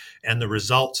design and the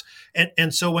results.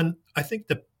 And so when I think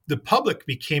the public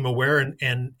became aware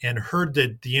and heard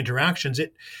the interactions,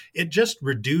 it just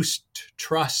reduced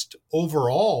trust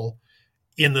overall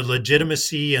in the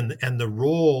legitimacy and the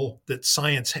role that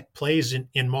science plays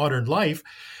in modern life.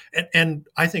 And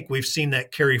I think we've seen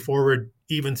that carry forward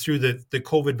even through the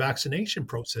COVID vaccination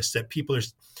process, that people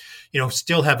are,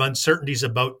 still have uncertainties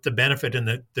about the benefit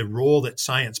and the role that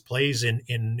science plays in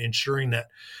ensuring that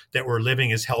we're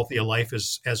living as healthy a life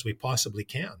as we possibly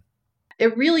can.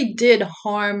 It really did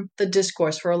harm the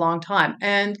discourse for a long time.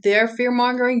 And their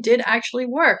fear-mongering did actually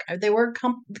work. There were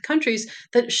countries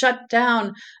that shut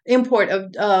down import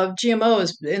of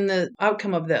GMOs in the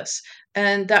outcome of this.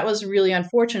 And that was really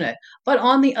unfortunate. But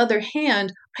on the other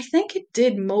hand, I think it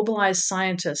did mobilize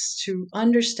scientists to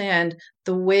understand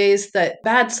the ways that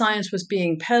bad science was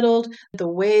being peddled, the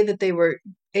way that they were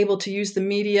able to use the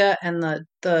media and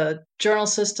the journal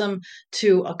system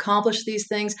to accomplish these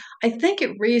things. I think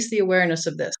it raised the awareness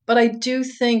of this. But I do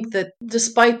think that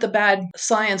despite the bad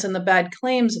science and the bad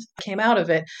claims that came out of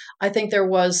it, I think there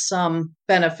was some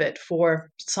benefit for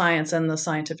science and the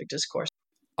scientific discourse.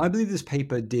 I believe this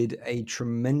paper did a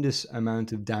tremendous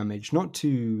amount of damage, not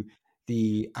to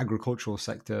the agricultural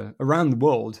sector around the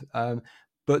world,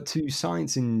 but to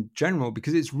science in general,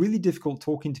 because it's really difficult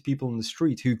talking to people on the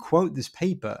street who quote this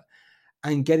paper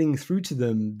and getting through to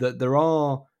them that there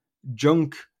are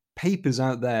junk papers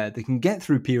out there that can get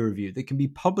through peer review, that can be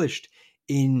published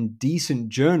in decent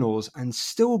journals and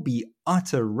still be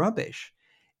utter rubbish.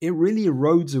 It really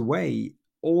erodes away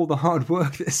all the hard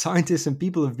work that scientists and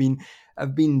people have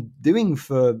been doing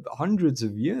for hundreds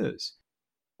of years.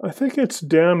 I think it's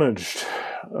damaged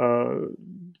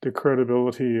the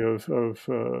credibility of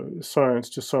science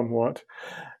to somewhat,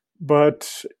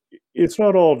 but it's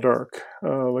not all dark.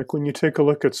 Like when you take a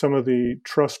look at some of the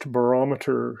trust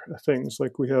barometer things,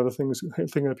 like we have a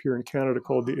thing up here in Canada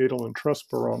called the Edelman Trust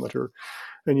Barometer,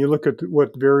 and you look at what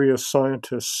various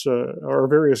scientists or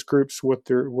various groups what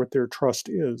their trust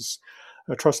is.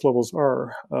 Trust levels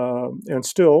are, and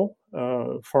still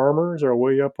farmers are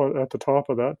way up at the top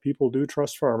of that. People do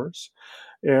trust farmers,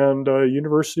 and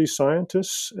university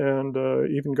scientists and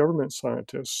even government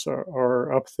scientists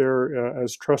are up there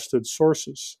as trusted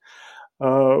sources,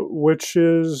 which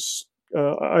is,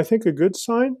 I think, a good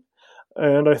sign.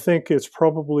 And I think it's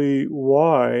probably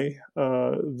why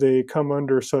they come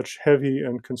under such heavy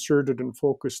and concerted and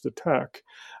focused attack.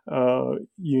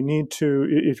 You need to,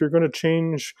 if you're going to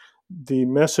change the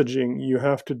messaging, you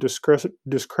have to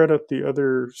discredit the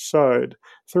other side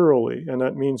thoroughly, and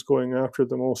that means going after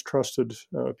the most trusted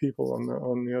people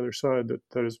on the other side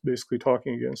that is basically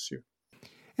talking against you.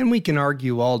 And we can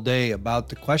argue all day about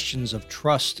the questions of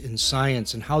trust in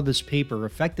science and how this paper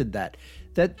affected that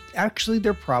actually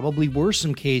there probably were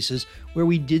some cases where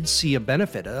we did see a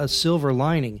benefit, a silver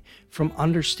lining, from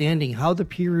understanding how the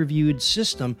peer-reviewed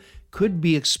system could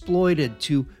be exploited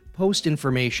to post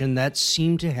information that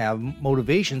seemed to have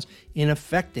motivations in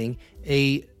affecting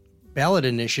a ballot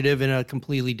initiative in a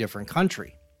completely different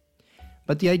country.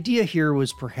 But the idea here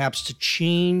was perhaps to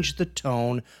change the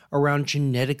tone around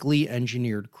genetically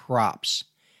engineered crops.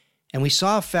 And we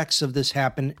saw effects of this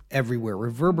happen everywhere.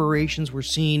 Reverberations were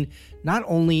seen not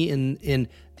only in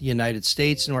the United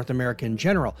States, North America in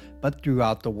general, but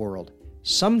throughout the world,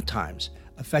 sometimes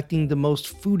affecting the most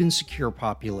food insecure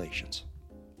populations.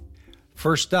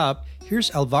 First up,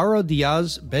 here's Alvaro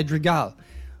Diaz Bedregal,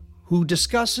 who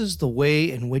discusses the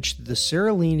way in which the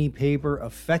Seralini paper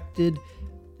affected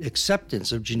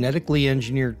acceptance of genetically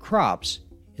engineered crops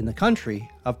in the country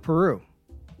of Peru.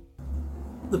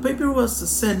 The paper was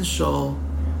essential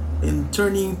in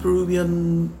turning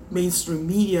Peruvian mainstream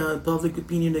media and public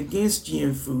opinion against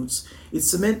GM foods. It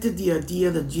cemented the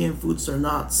idea that GM foods are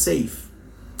not safe.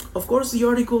 Of course, the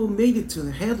article made it to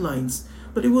the headlines,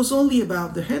 but it was only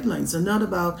about the headlines and not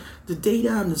about the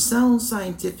data and the sound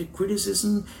scientific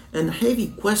criticism and heavy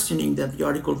questioning that the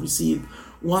article received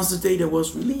once the data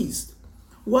was released.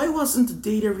 Why wasn't the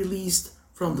data released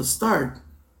from the start?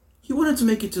 He wanted to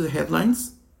make it to the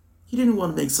headlines. He didn't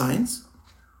want to make science.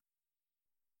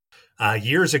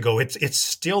 Years ago, it's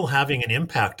still having an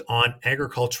impact on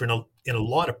agriculture in a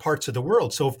lot of parts of the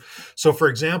world. So for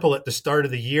example, at the start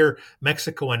of the year,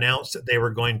 Mexico announced that they were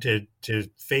going to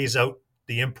phase out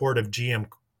the import of GM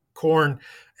corn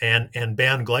and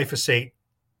ban glyphosate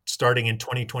starting in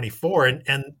 2024.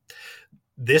 And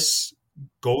this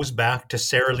goes back to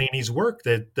Seralini's work.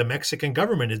 That the Mexican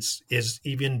government is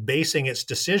even basing its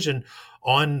decision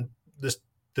on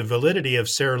the validity of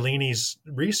Seralini's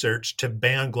research to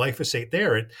ban glyphosate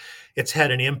there. It's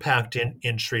had an impact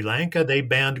in Sri Lanka. They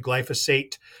banned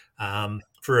glyphosate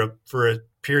for a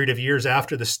period of years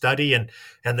after the study, and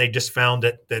they just found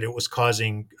that it was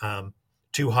causing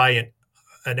too high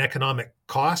an economic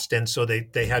cost, and so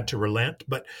they had to relent.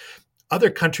 But other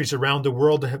countries around the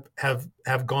world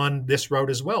have gone this route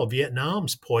as well.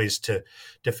 Vietnam's poised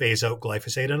to phase out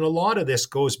glyphosate, and a lot of this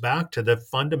goes back to the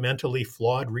fundamentally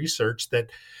flawed research that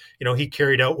he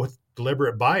carried out with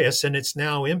deliberate bias, and it's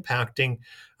now impacting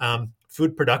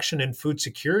food production and food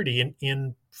security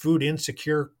in food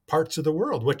insecure parts of the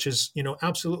world, which is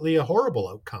absolutely a horrible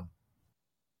outcome.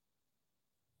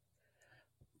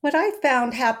 What I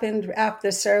found happened after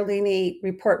the Seralini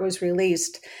report was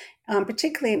released,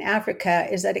 particularly in Africa,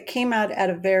 is that it came out at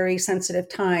a very sensitive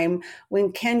time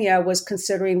when Kenya was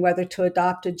considering whether to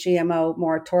adopt a GMO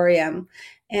moratorium.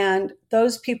 And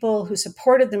those people who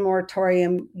supported the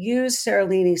moratorium used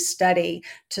Seralini's study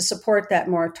to support that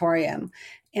moratorium.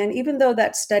 And even though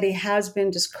that study has been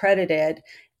discredited,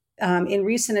 in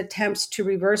recent attempts to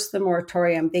reverse the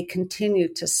moratorium, they continue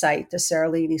to cite the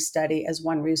Seralini study as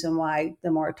one reason why the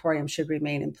moratorium should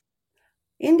remain in place.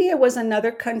 India was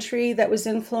another country that was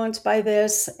influenced by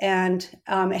this, and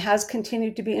it has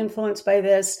continued to be influenced by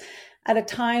this at a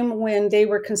time when they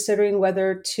were considering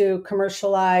whether to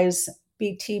commercialize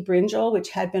BT brinjal, which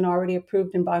had been already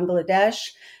approved in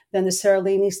Bangladesh. Then the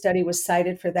Seralini study was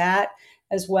cited for that,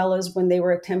 as well as when they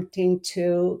were attempting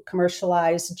to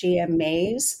commercialize GM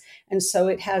maize. And so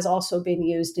it has also been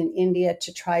used in India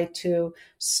to try to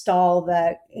stall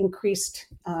that increased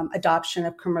adoption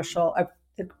of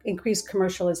increased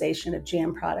commercialization of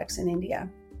GM products in India.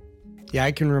 Yeah,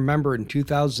 I can remember in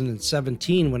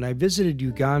 2017 when I visited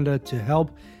Uganda to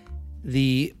help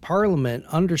the parliament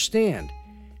understand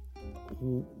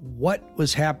what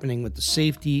was happening with the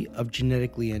safety of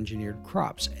genetically engineered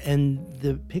crops. And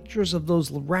the pictures of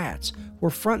those rats were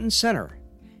front and center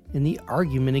in the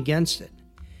argument against it.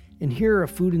 And here, a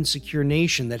food insecure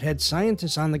nation that had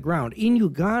scientists on the ground in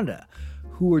Uganda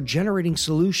who were generating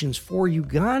solutions for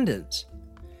Ugandans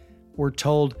were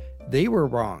told they were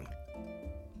wrong,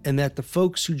 and that the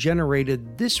folks who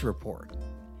generated this report,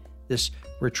 this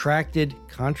retracted,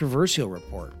 controversial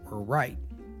report, were right.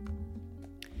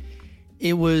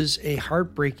 It was a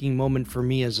heartbreaking moment for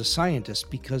me as a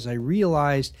scientist because I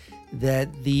realized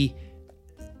that the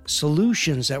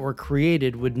solutions that were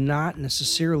created would not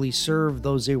necessarily serve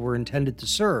those they were intended to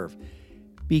serve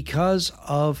because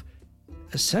of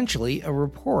essentially a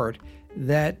report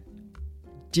that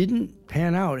didn't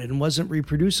pan out and wasn't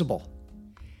reproducible.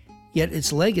 Yet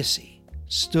its legacy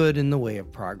stood in the way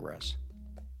of progress.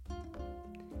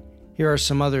 Here are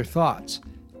some other thoughts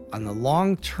on the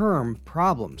long-term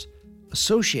problems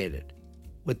associated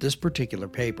with this particular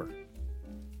paper.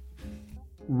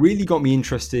 Really got me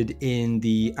interested in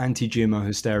the anti-GMO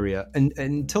hysteria. And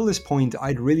until this point,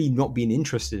 I'd really not been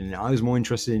interested in it. I was more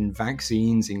interested in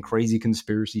vaccines, in crazy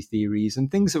conspiracy theories, and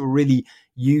things that were really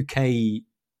UK-centric.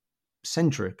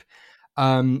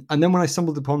 And then when I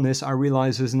stumbled upon this, I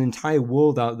realized there's an entire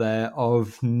world out there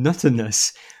of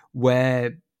nutterness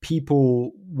where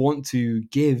people want to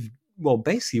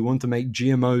basically want to make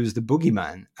GMOs the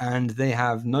boogeyman, and they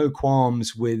have no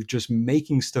qualms with just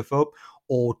making stuff up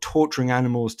or torturing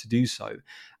animals to do so.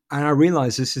 And I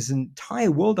realized this is an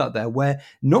entire world out there where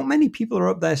not many people are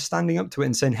up there standing up to it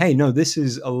and saying, hey, no, this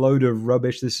is a load of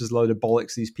rubbish. This is a load of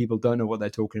bollocks. These people don't know what they're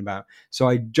talking about. So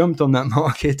I jumped on that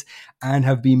market and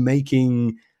have been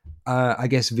making,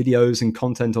 videos and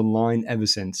content online ever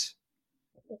since.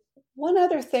 One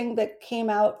other thing that came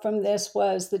out from this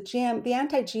was the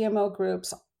anti-GMO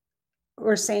groups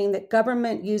were saying that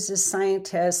government uses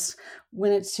scientists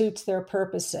when it suits their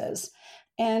purposes.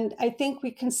 And I think we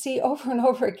can see over and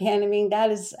over again, I mean, that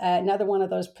is another one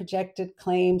of those projected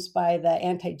claims by the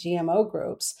anti-GMO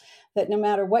groups, that no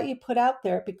matter what you put out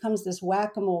there, it becomes this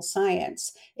whack-a-mole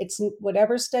science. It's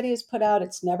whatever study is put out,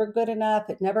 it's never good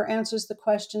enough. It never answers the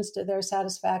questions to their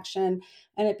satisfaction.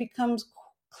 And it becomes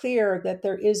clear that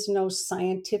there is no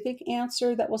scientific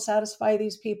answer that will satisfy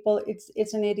these people.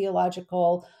 It's an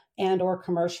ideological and or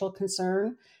commercial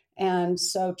concern. And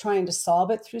so trying to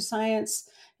solve it through science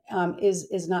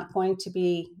is not going to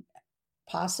be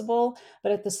possible.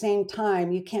 But at the same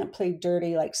time, you can't play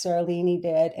dirty like Seralini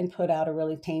did and put out a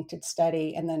really tainted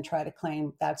study and then try to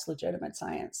claim that's legitimate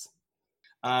science.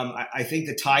 I think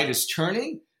the tide is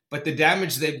turning, but the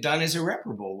damage they've done is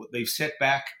irreparable. They've set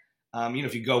back,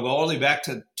 if you go all the way back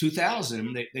to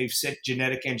 2000, they've set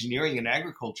genetic engineering in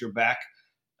agriculture back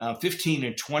 15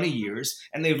 and 20 years,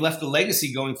 and they've left a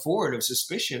legacy going forward of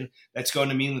suspicion that's going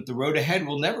to mean that the road ahead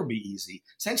will never be easy.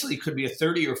 Essentially, it could be a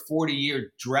 30 or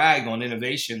 40-year drag on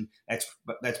innovation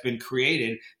that's been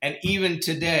created. And even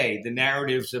today, the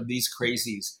narratives of these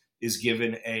crazies is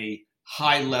given a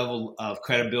high level of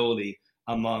credibility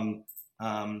among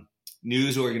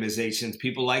news organizations,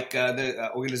 people like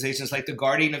the organizations like the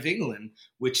Guardian of England,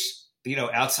 which,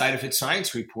 outside of its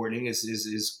science reporting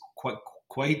is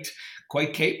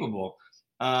quite capable.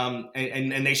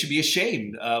 And they should be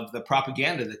ashamed of the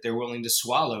propaganda that they're willing to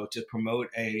swallow to promote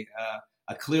a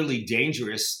clearly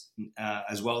dangerous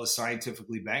as well as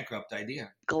scientifically bankrupt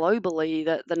idea. Globally,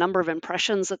 the number of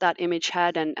impressions that image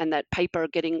had and that paper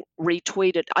getting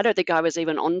retweeted. I don't think I was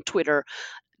even on Twitter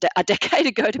a decade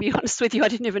ago, to be honest with you. I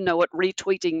didn't even know what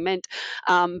retweeting meant.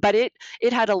 But it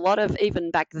had a lot of, even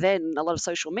back then, a lot of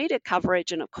social media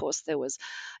coverage. And of course, there was,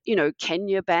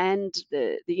 Kenya banned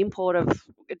the import of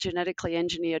genetically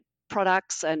engineered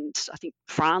products, and I think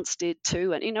France did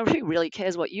too. And who really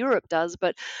cares what Europe does?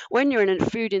 But when you're in a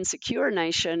food insecure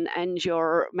nation and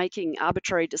you're making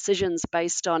arbitrary decisions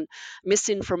based on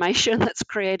misinformation that's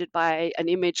created by an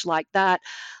image like that,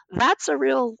 that's a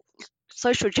real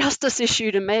social justice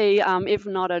issue to me, if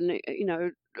not an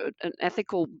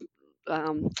ethical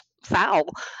foul.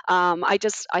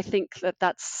 I think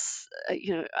that's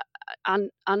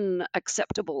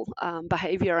unacceptable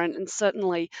behavior, and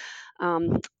certainly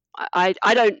I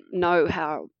don't know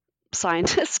how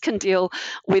scientists can deal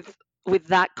with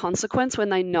that consequence when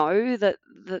they know that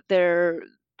they're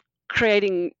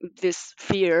creating this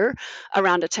fear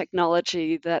around a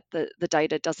technology that the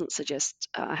data doesn't suggest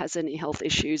has any health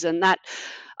issues. And that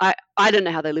I don't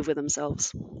know how they live with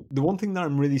themselves. The one thing that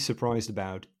I'm really surprised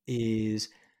about is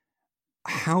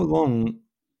how long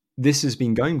this has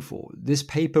been going for. This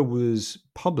paper was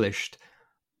published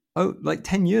like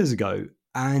 10 years ago,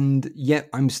 and yet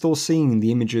I'm still seeing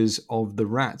the images of the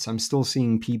rats. I'm still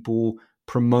seeing people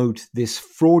promote this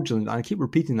fraudulent, I keep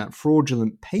repeating that,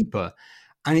 fraudulent paper.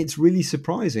 And it's really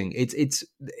surprising.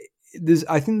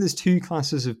 I think there's two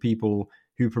classes of people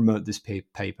who promote this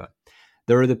paper.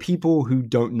 There are the people who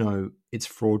don't know it's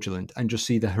fraudulent and just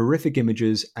see the horrific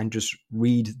images and just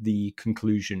read the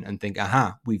conclusion and think,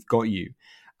 aha, we've got you.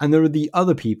 And there are the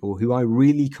other people who I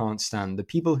really can't stand, the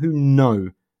people who know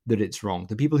that it's wrong,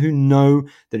 the people who know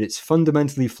that it's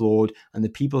fundamentally flawed, and the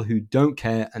people who don't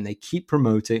care and they keep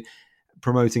promoting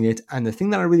it. And the thing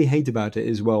that I really hate about it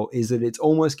as well is that it's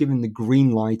almost giving the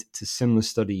green light to similar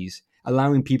studies,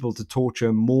 allowing people to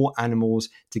torture more animals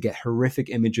to get horrific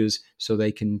images so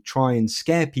they can try and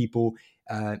scare people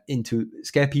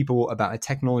about a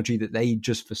technology that they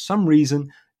just for some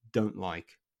reason don't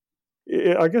like.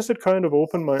 I guess it kind of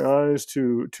opened my eyes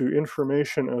to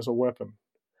information as a weapon.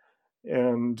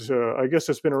 And I guess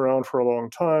it's been around for a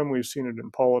long time. We've seen it in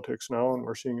politics now, and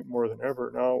we're seeing it more than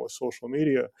ever now with social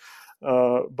media.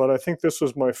 But I think this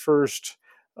was my first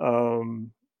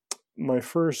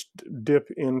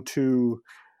dip into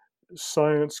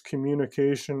science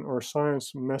communication or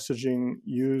science messaging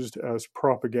used as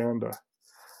propaganda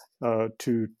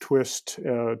to twist,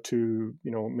 to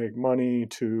make money,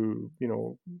 to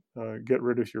get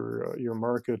rid of your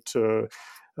market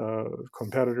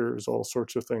competitors, all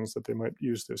sorts of things that they might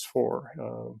use this for.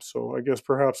 So I guess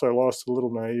perhaps I lost a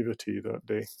little naivety that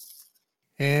day.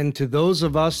 And to those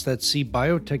of us that see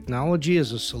biotechnology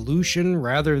as a solution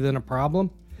rather than a problem,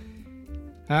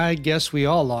 I guess we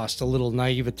all lost a little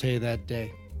naivete that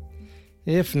day,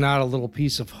 if not a little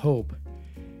piece of hope.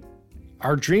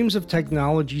 Our dreams of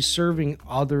technology serving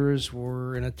others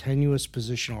were in a tenuous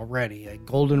position already.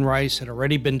 Golden rice had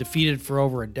already been defeated for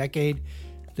over a decade.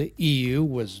 The EU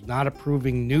was not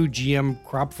approving new GM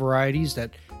crop varieties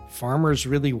that farmers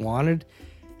really wanted.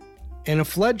 And a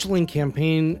fledgling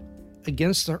campaign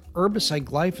against the herbicide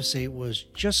glyphosate was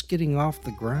just getting off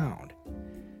the ground.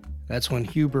 That's when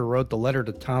Huber wrote the letter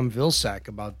to Tom Vilsack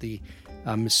about the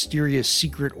mysterious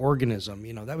secret organism.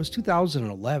 That was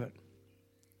 2011.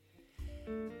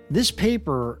 This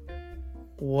paper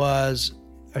was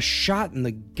a shot in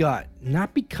the gut,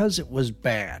 not because it was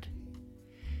bad.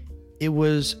 It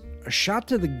was a shot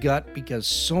to the gut because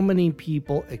so many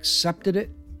people accepted it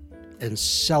and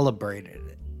celebrated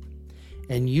it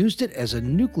and used it as a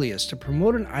nucleus to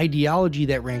promote an ideology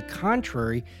that ran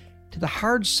contrary to the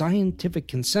hard scientific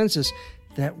consensus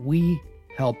that we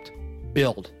helped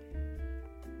build.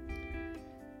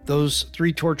 Those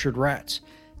 3 tortured rats,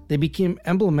 they became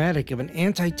emblematic of an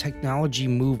anti-technology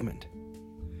movement.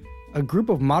 A group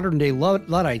of modern-day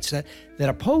Luddites that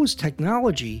oppose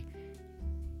technology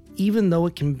even though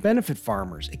it can benefit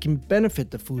farmers, it can benefit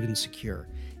the food insecure,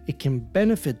 it can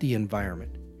benefit the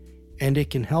environment, and it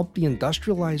can help the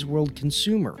industrialized world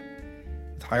consumer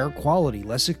with higher quality,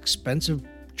 less expensive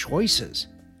choices.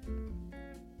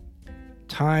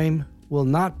 Time will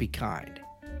not be kind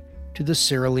to the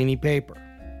Seralini paper,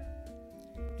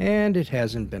 and it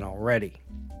hasn't been already.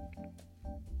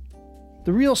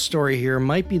 The real story here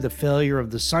might be the failure of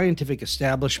the scientific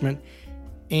establishment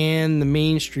and the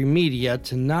mainstream media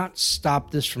to not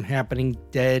stop this from happening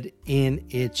dead in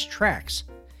its tracks.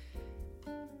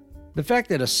 The fact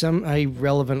that a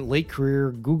semi-relevant late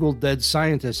career Google dead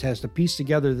scientist has to piece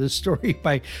together this story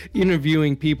by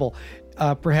interviewing people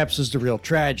perhaps is the real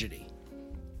tragedy.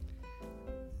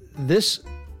 This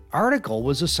article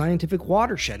was a scientific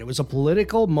watershed. It was a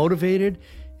political, motivated,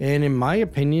 and in my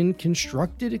opinion,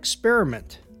 constructed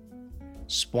experiment,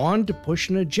 spawned to push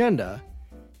an agenda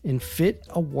and fit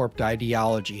a warped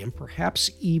ideology and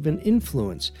perhaps even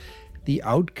influence the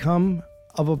outcome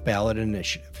of a ballot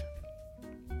initiative.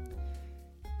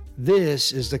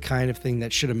 This is the kind of thing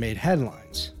that should have made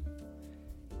headlines.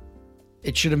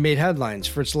 It should have made headlines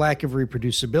for its lack of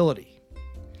reproducibility.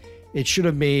 It should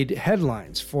have made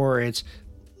headlines for its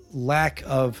lack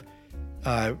of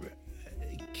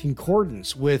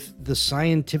concordance with the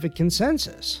scientific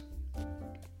consensus.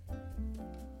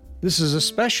 This is a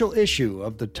special issue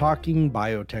of the Talking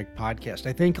Biotech podcast.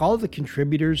 I thank all of the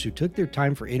contributors who took their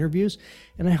time for interviews,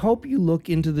 and I hope you look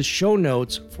into the show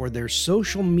notes for their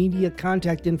social media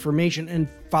contact information and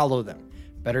follow them.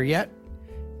 Better yet,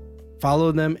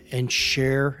 follow them and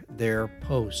share their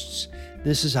posts.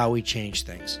 This is how we change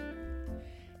things.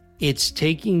 It's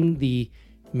taking the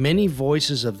many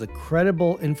voices of the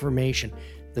credible information,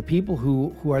 the people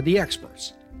who are the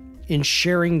experts, in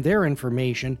sharing their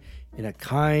information in a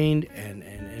kind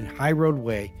and high road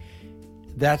way.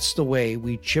 That's the way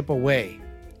we chip away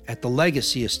at the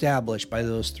legacy established by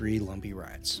those 3 lumpy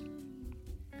rats.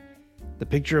 The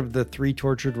picture of the 3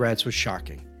 tortured rats was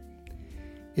shocking.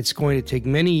 It's going to take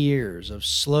many years of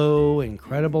slow,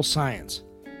 incredible science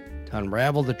to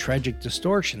unravel the tragic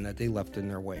distortion that they left in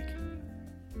their wake.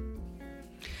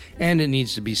 And it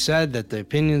needs to be said that the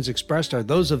opinions expressed are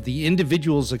those of the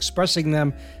individuals expressing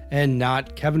them and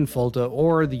not Kevin Folta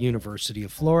or the University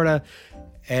of Florida.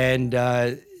 And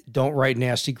don't write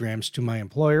nasty grams to my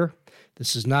employer.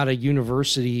 This is not a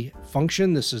university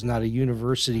function. This is not a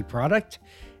university product.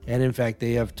 And in fact,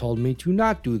 they have told me to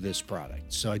not do this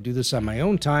product. So I do this on my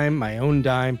own time, my own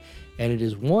dime, and it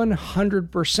is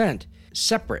 100%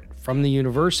 separate from the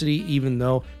university, even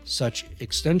though such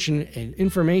extension and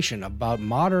information about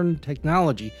modern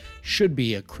technology should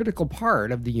be a critical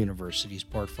part of the university's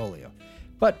portfolio.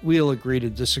 But we'll agree to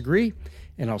disagree,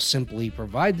 and I'll simply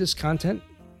provide this content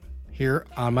here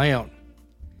on my own.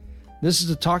 This is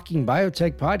the Talking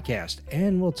Biotech podcast,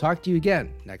 and we'll talk to you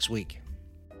again next week.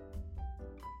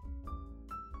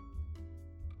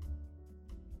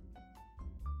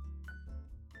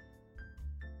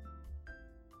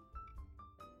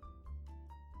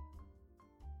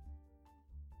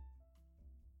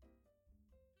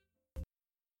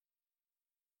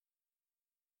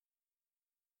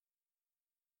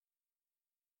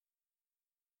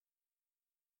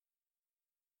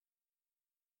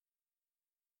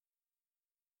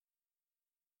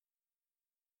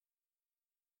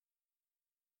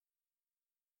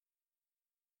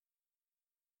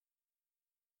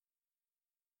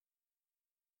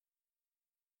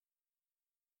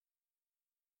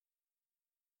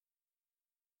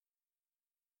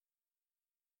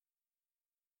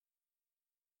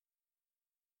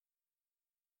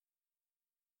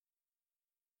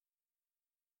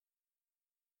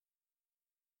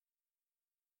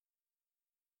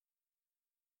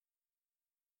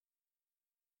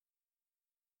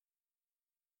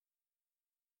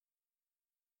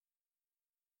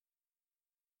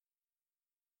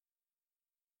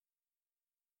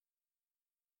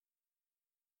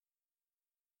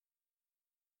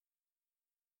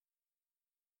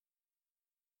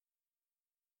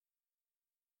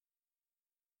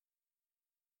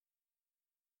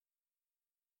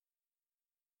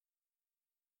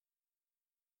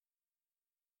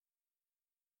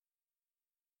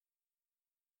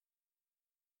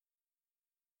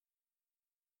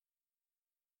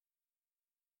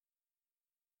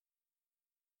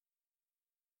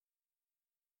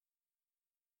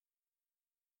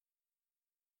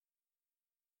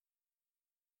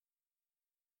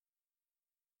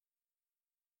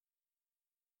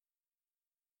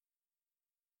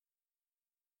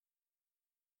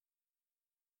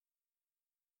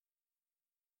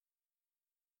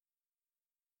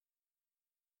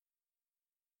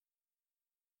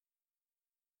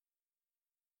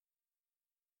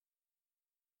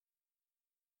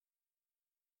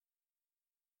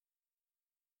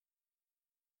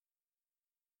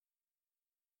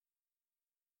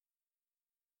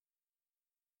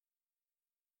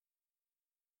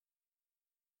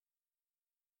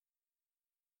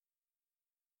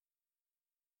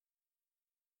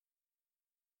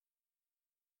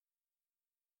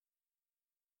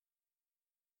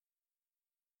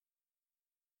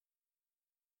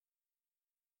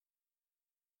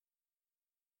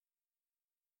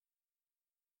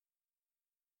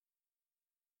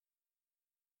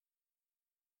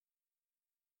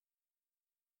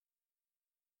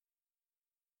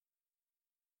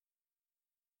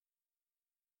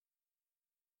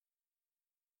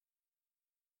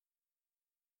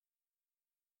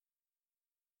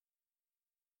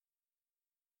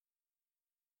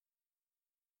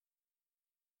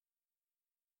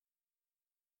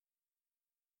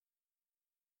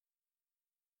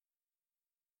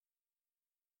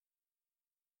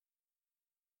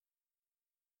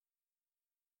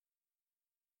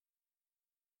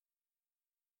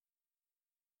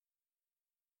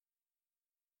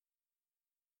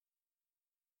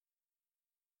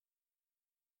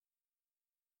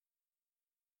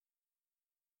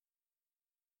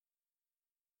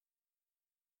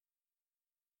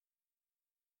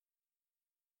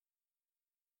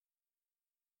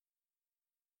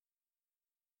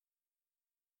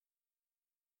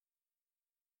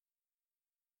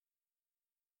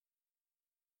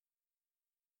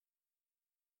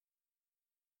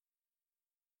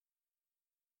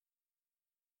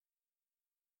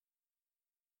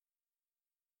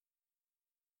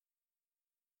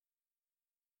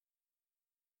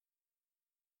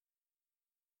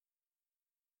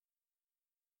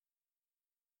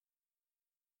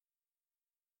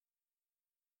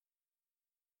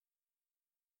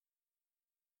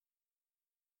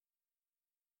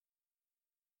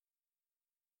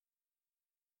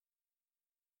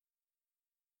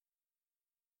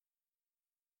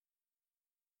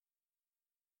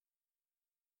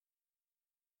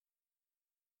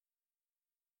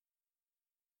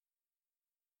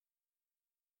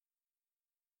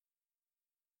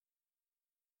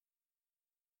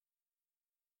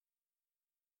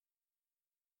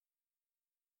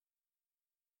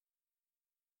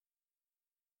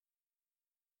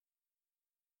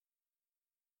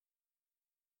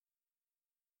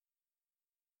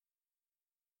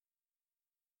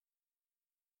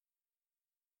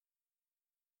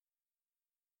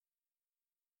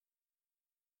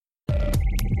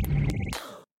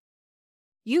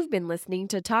 You've been listening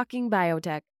to Talking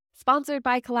Biotech, sponsored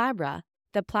by Collabra,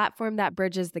 the platform that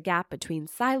bridges the gap between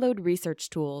siloed research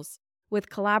tools. With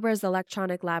Collabra's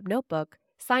electronic lab notebook,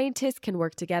 scientists can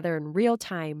work together in real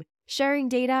time, sharing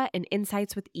data and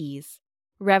insights with ease.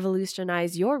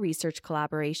 Revolutionize your research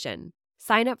collaboration.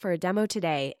 Sign up for a demo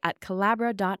today at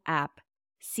collabra.app,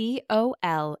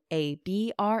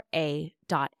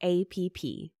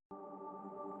 COLABRA.app.